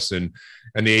worse? And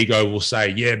the ego will say,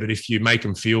 yeah, but if you make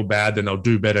them feel bad, then they'll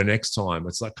do better next time.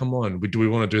 It's like, come on, do we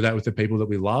want to do that with the people that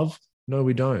we love? No,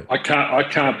 we don't. I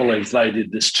can't believe they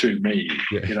did this to me.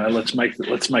 Yeah. Let's make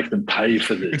them pay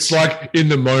for this. It's like in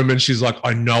the moment, she's like,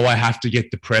 I know I have to get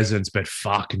the presents, but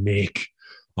fuck Nick,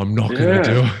 I'm not going to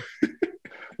do it.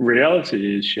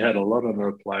 Reality is, she had a lot on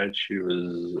her plate. She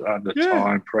was under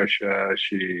time pressure.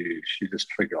 She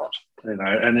just forgot.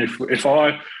 And if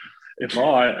I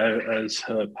as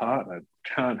her partner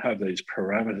can't have these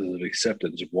parameters of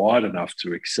acceptance wide enough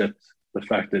to accept the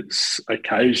fact that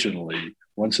occasionally,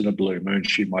 once in a blue moon,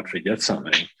 she might forget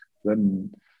something, then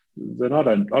I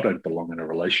don't belong in a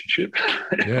relationship.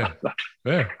 Yeah.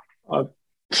 Yeah.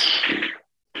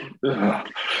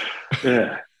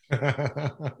 Yeah.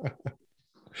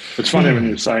 It's funny when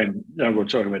you're saying, we're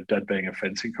talking about Dad being a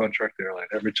fencing contractor earlier.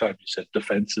 Every time you said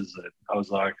defences, I was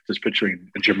like just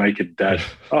picturing a Jamaican dad.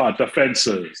 Oh,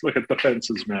 defences. Look at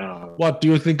defences now. What do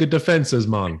you think of defences,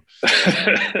 man?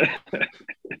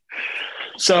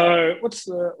 So what's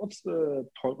the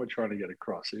point we're trying to get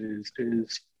across is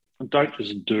don't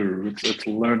just do. It's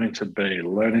learning to be,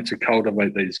 learning to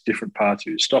cultivate these different parts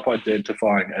of you. Stop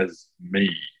identifying as me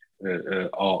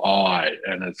or I,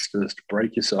 and it's just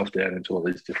break yourself down into all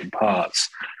these different parts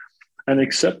and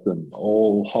accept them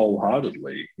all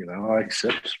wholeheartedly. I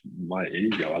accept my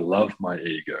ego. I love my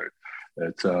ego.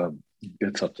 It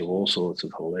gets up to all sorts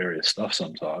of hilarious stuff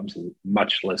sometimes,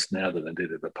 much less now than it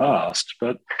did in the past,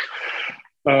 but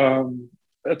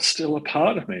it's still a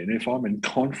part of me. And if I'm in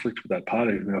conflict with that part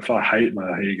of me, if I hate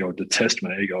my ego or detest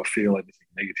my ego or feel anything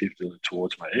negative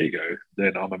towards my ego,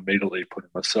 then I'm immediately putting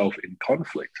myself in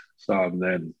conflict. So I'm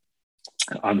then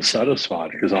unsatisfied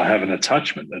because I have an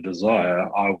attachment, a desire.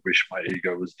 I wish my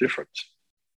ego was different.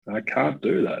 I can't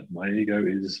do that. My ego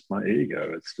is my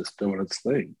ego. It's just doing its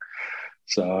thing.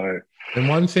 So, and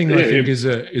one thing I think is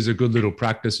a good little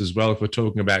practice as well, if we're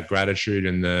talking about gratitude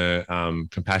and the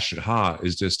compassionate heart,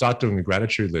 is to start doing a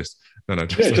gratitude list.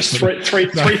 Just three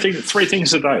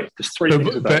things a day. Just three things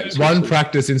a day. But one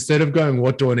practice, instead of going,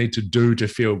 what do I need to do to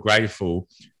feel grateful?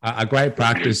 A great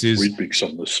practice is Weet-Bix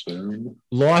on the spoon.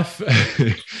 Life.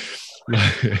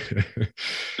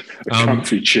 A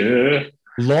comfy chair.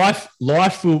 Life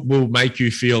will make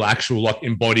you feel actual, like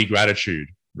embody gratitude.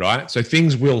 Right? So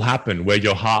things will happen where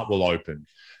your heart will open.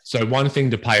 So one thing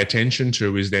to pay attention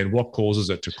to is then what causes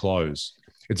it to close.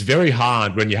 It's very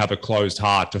hard when you have a closed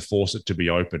heart to force it to be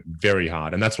open, very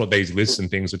hard. And that's what these lists and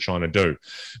things are trying to do.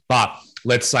 But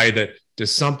let's say that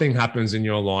Just something happens in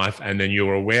your life, and then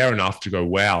you're aware enough to go,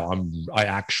 wow, I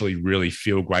actually really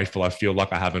feel grateful. I feel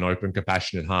like I have an open,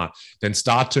 compassionate heart. Then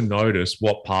start to notice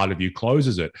what part of you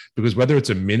closes it. Because whether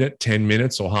it's a minute, 10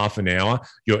 minutes, or half an hour,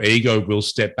 your ego will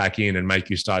step back in and make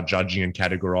you start judging and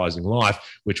categorizing life,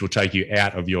 which will take you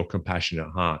out of your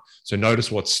compassionate heart. So notice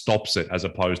what stops it as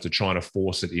opposed to trying to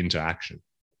force it into action.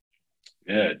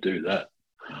 Yeah, do that.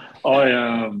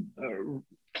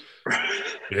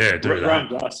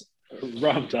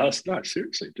 Ram Dass, no,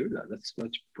 seriously, do that. That's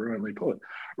brilliantly put.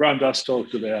 Ram Dass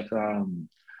talked about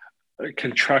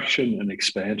contraction and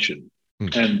expansion,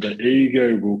 and the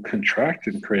ego will contract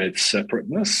and create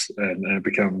separateness, and it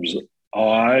becomes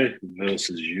I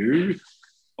versus you,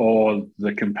 or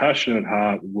the compassionate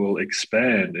heart will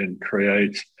expand and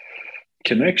create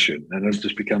connection, and it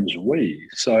just becomes we.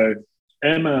 So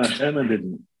Emma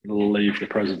didn't leave the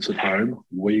presence at home.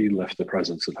 We left the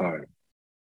presence at home.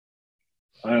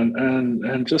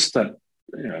 And just that,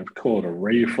 call it a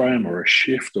reframe or a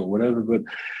shift or whatever, but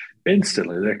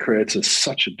instantly that creates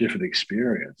such a different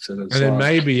experience. And then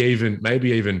maybe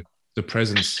even the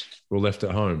presence were left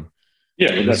at home.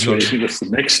 Yeah, well, that's the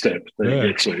next step that you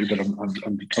get to. But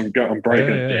I'm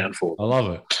breaking it down for them. I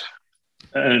love it.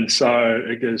 And so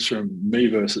it goes from me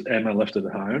versus Emma left it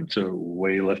at home to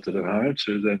we left it at home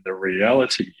to then the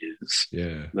reality is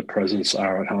the presence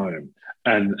are at home.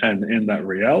 And in that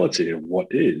reality of what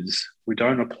is, we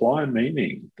don't apply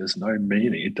meaning. There's no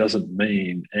meaning. It doesn't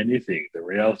mean anything. The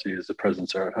reality is the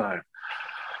presence are at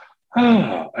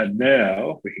home. And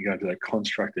now we can go to that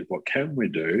construct of what can we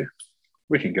do?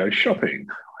 We can go shopping.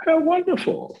 How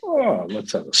wonderful. Oh,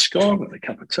 let's have a scone and a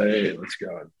cup of tea. Let's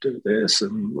go and do this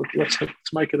and let's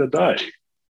make it a day.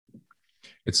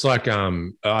 It's like,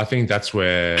 I think that's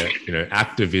where,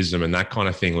 activism and that kind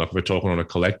of thing, like we're talking on a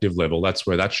collective level, that's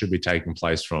where that should be taking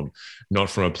place from, not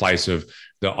from a place of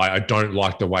I don't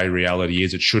like the way reality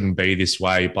is. It shouldn't be this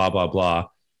way, blah, blah, blah.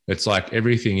 It's like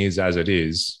everything is as it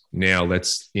is. Now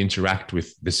let's interact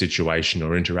with the situation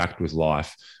or interact with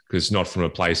life, because it's not from a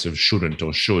place of shouldn't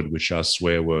or should, which are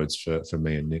swear words for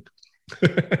me and Nick.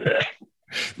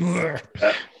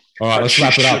 All right, let's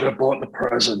wrap it up. She should have bought the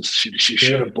presents. She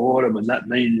should have bought them, and that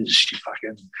means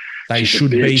they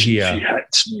should be here. She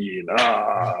hates me.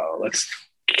 Let's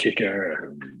kick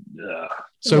her.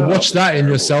 So watch that in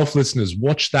yourself, listeners.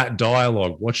 Watch that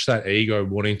dialogue. Watch that ego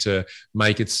wanting to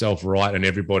make itself right and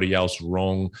everybody else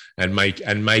wrong, and make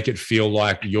it feel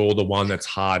like you're the one that's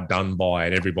hard done by,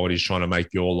 and everybody's trying to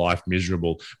make your life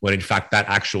miserable. When in fact, that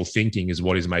actual thinking is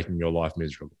what is making your life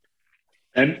miserable.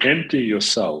 And empty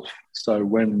yourself. So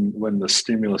when the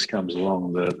stimulus comes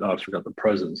along, I've forgot the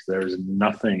presence, there is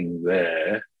nothing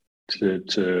there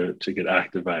to get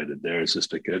activated. There is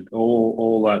just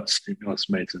all that stimulus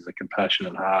meets is a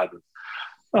compassionate heart.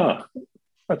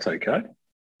 That's okay.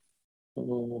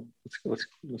 Well,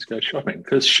 let's go shopping,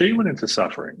 because she went into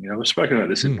suffering. We've spoken about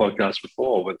this in podcasts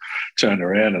before, but turned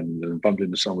around and bumped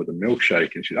into someone with a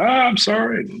milkshake, and she, I'm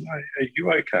sorry, are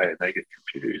you okay? And they get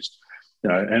confused.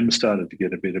 Em started to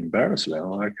get a bit embarrassed about it. I'm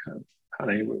like,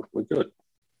 honey, we're good.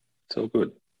 It's all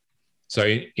good. So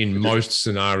in most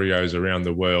scenarios around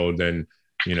the world, then,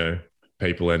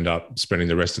 people end up spending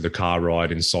the rest of the car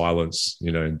ride in silence,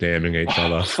 damning each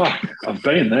other. Fuck, I've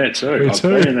been there too. I've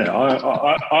been there.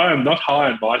 I am not high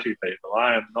and mighty, people.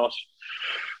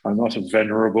 I'm not a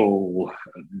venerable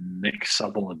Nick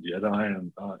Sutherland yet. I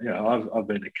am, I've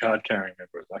been a card-carrying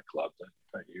member of that club.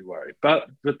 Don't you worry. But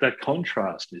that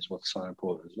contrast is what's so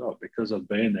important as well, because I've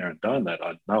been there and done that.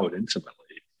 I know it intimately.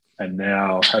 And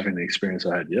now, having the experience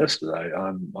I had yesterday,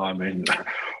 I'm in.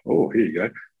 Oh, here you go.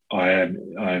 I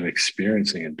am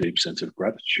experiencing a deep sense of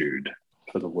gratitude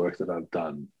for the work that I've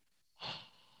done.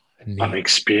 I'm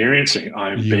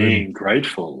being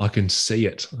grateful. I can see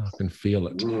it. I can feel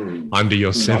it under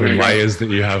your 7 layers that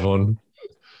you have on.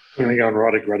 I'm going to go and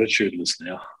write a gratitude list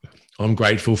now. I'm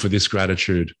grateful for this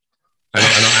gratitude, and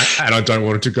I don't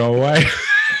want it to go away.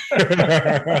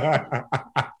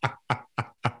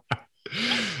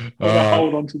 I'm going to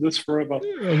hold on to this forever. I'm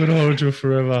going to hold on to it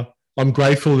forever. I'm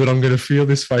grateful that I'm going to feel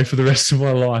this way for the rest of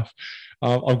my life.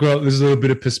 There's a little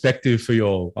bit of perspective for you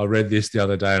all. I read this the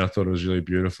other day and I thought it was really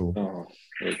beautiful. Oh,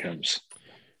 here it comes.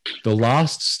 The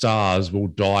last stars will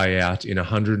die out in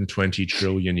 120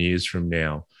 trillion years from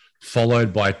now,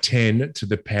 followed by 10 to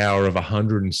the power of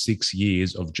 106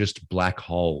 years of just black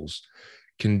holes.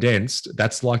 Condensed,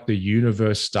 that's like the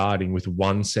universe starting with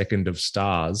 1 second of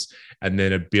stars and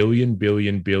then a billion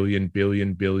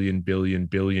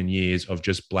years of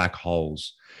just black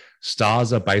holes.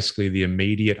 Stars are basically the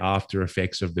immediate after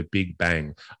effects of the Big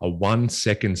Bang, a 1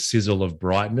 second sizzle of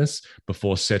brightness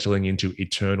before settling into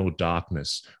eternal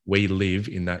darkness. We live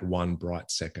in that one bright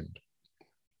second.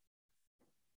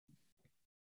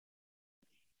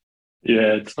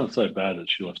 Yeah, it's not so bad that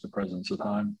she left the presents at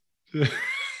home.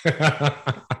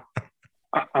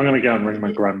 I'm going to go and ring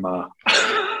my grandma.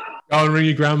 Go and ring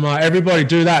your grandma. Everybody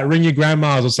do that. Ring your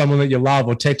grandmas or someone that you love,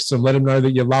 or text them. Let them know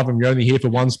that you love them. You're only here for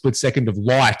 1 split second of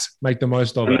light. Make the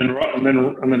most of it. And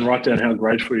then write down how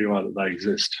grateful you are that they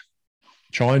exist.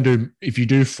 Try and do, if you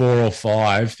do 4 or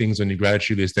 5 things on your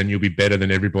gratitude list, then you'll be better than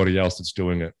everybody else that's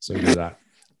doing it. So do that.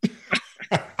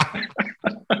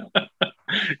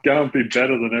 Go and be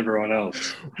better than everyone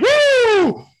else.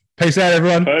 Woo! Peace out,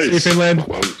 everyone. Peace. See you, Finland.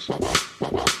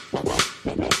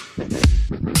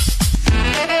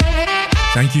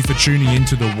 Thank you for tuning in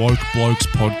to the Woke Blokes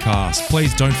podcast.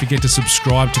 Please don't forget to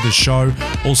subscribe to the show.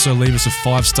 Also leave us a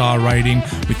 5-star rating.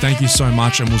 We thank you so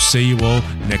much, and we'll see you all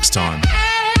next time.